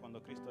ese día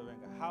cuando Cristo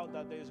venga? How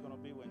that day is going to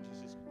be when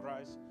Jesus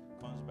Christ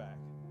comes back.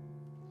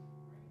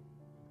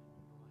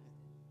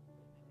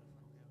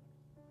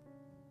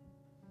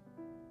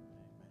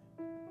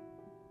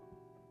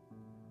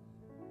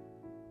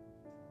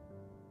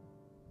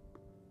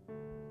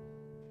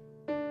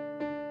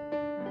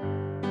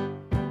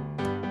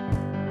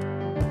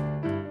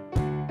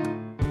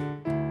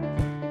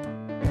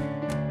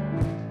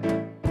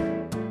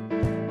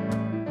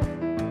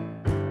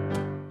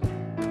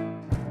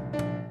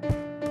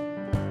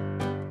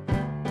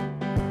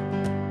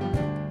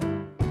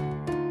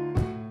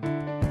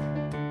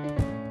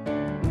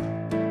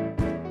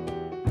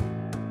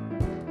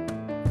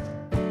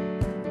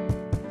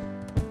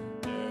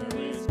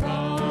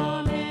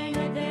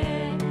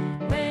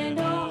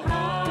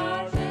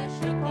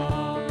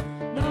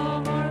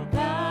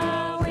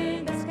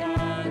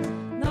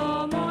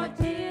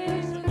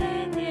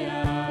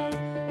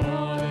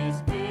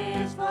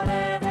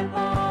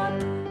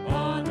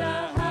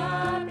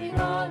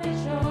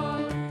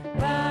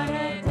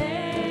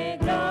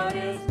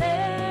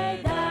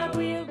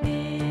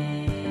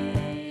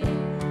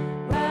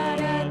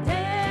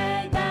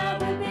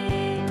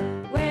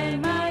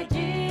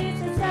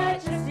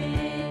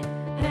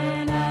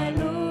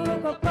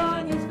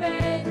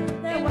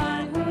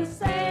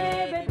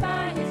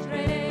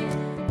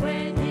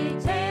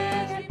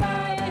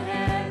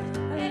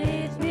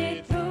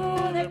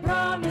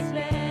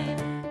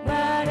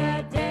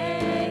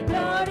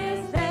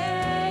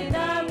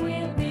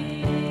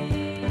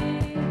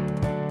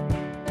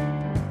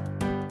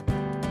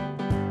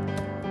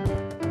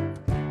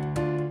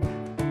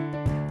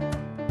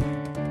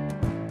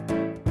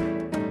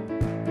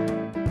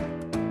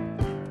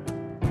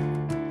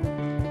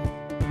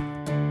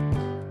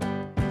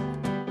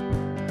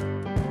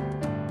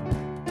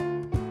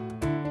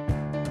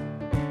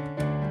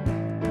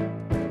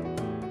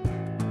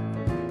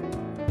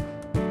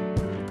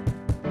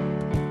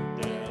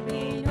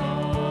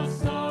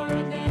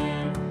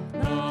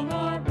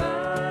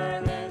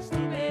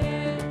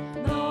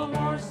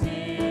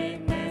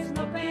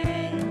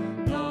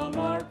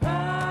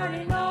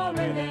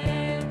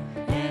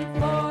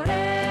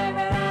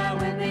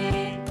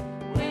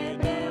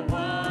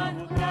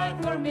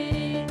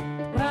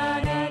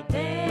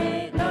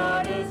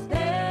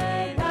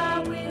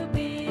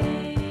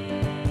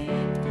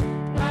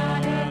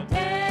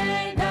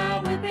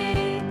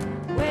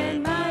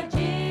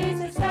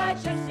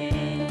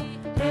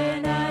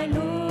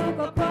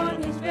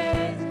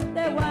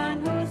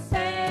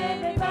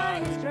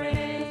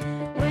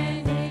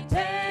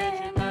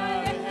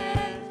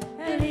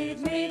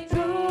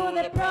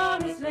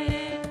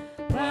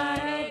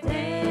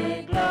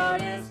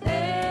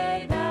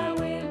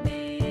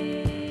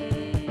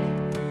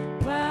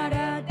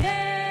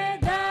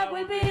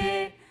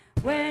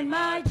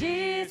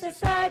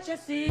 such a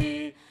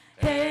sea.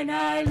 And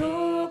I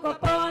look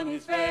upon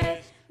his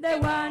face, the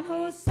one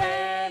who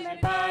saved me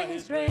by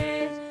his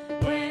grace.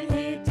 When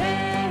he takes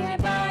me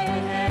by the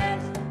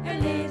hand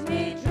and leads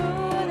me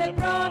through the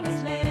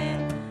promised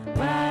land,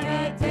 what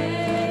a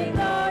day,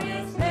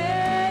 glorious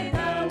day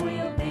that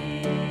will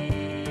be.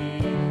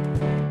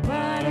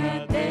 What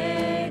a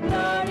day,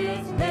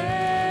 glorious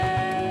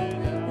day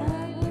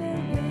that will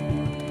be.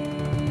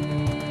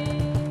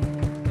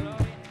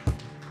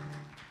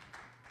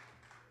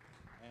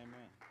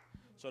 Amen.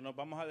 So nos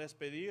vamos a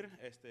despedir.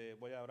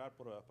 Voy a orar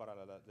para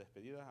la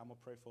despedida. I'm going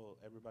to pray for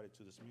everybody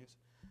to dismiss.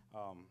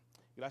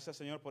 Gracias,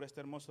 Señor, por este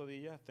hermoso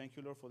día. Thank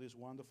you, Lord, for this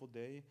wonderful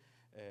day.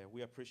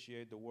 We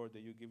appreciate the word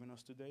that you've given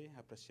us today.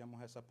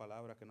 Apreciamos esa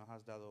palabra que nos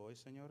has dado hoy,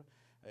 Señor.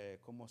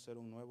 Cómo ser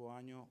un nuevo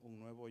año, un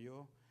nuevo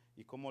yo,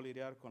 y cómo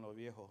lidiar con lo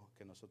viejo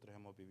que nosotros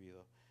hemos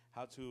vivido.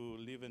 How to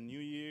live a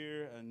new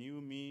year, a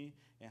new me,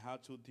 and how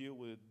to deal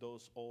with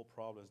those old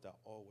problems that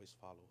always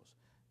follow us.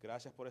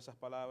 Gracias por esas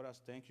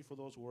palabras. Thank you for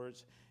those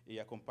words. Y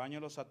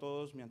acompáñalos a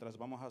todos mientras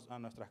vamos a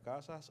nuestras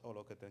casas o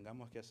lo que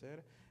tengamos que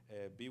hacer.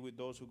 Be with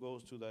those who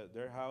goes to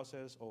their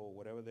houses or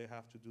whatever they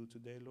have to do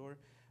today, Lord.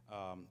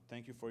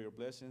 Thank you for your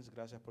blessings.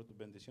 Gracias por tus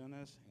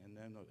bendiciones. And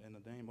then in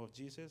the name of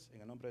Jesus,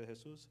 en el nombre de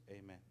Jesús,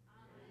 amen.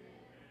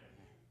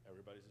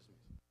 Everybody's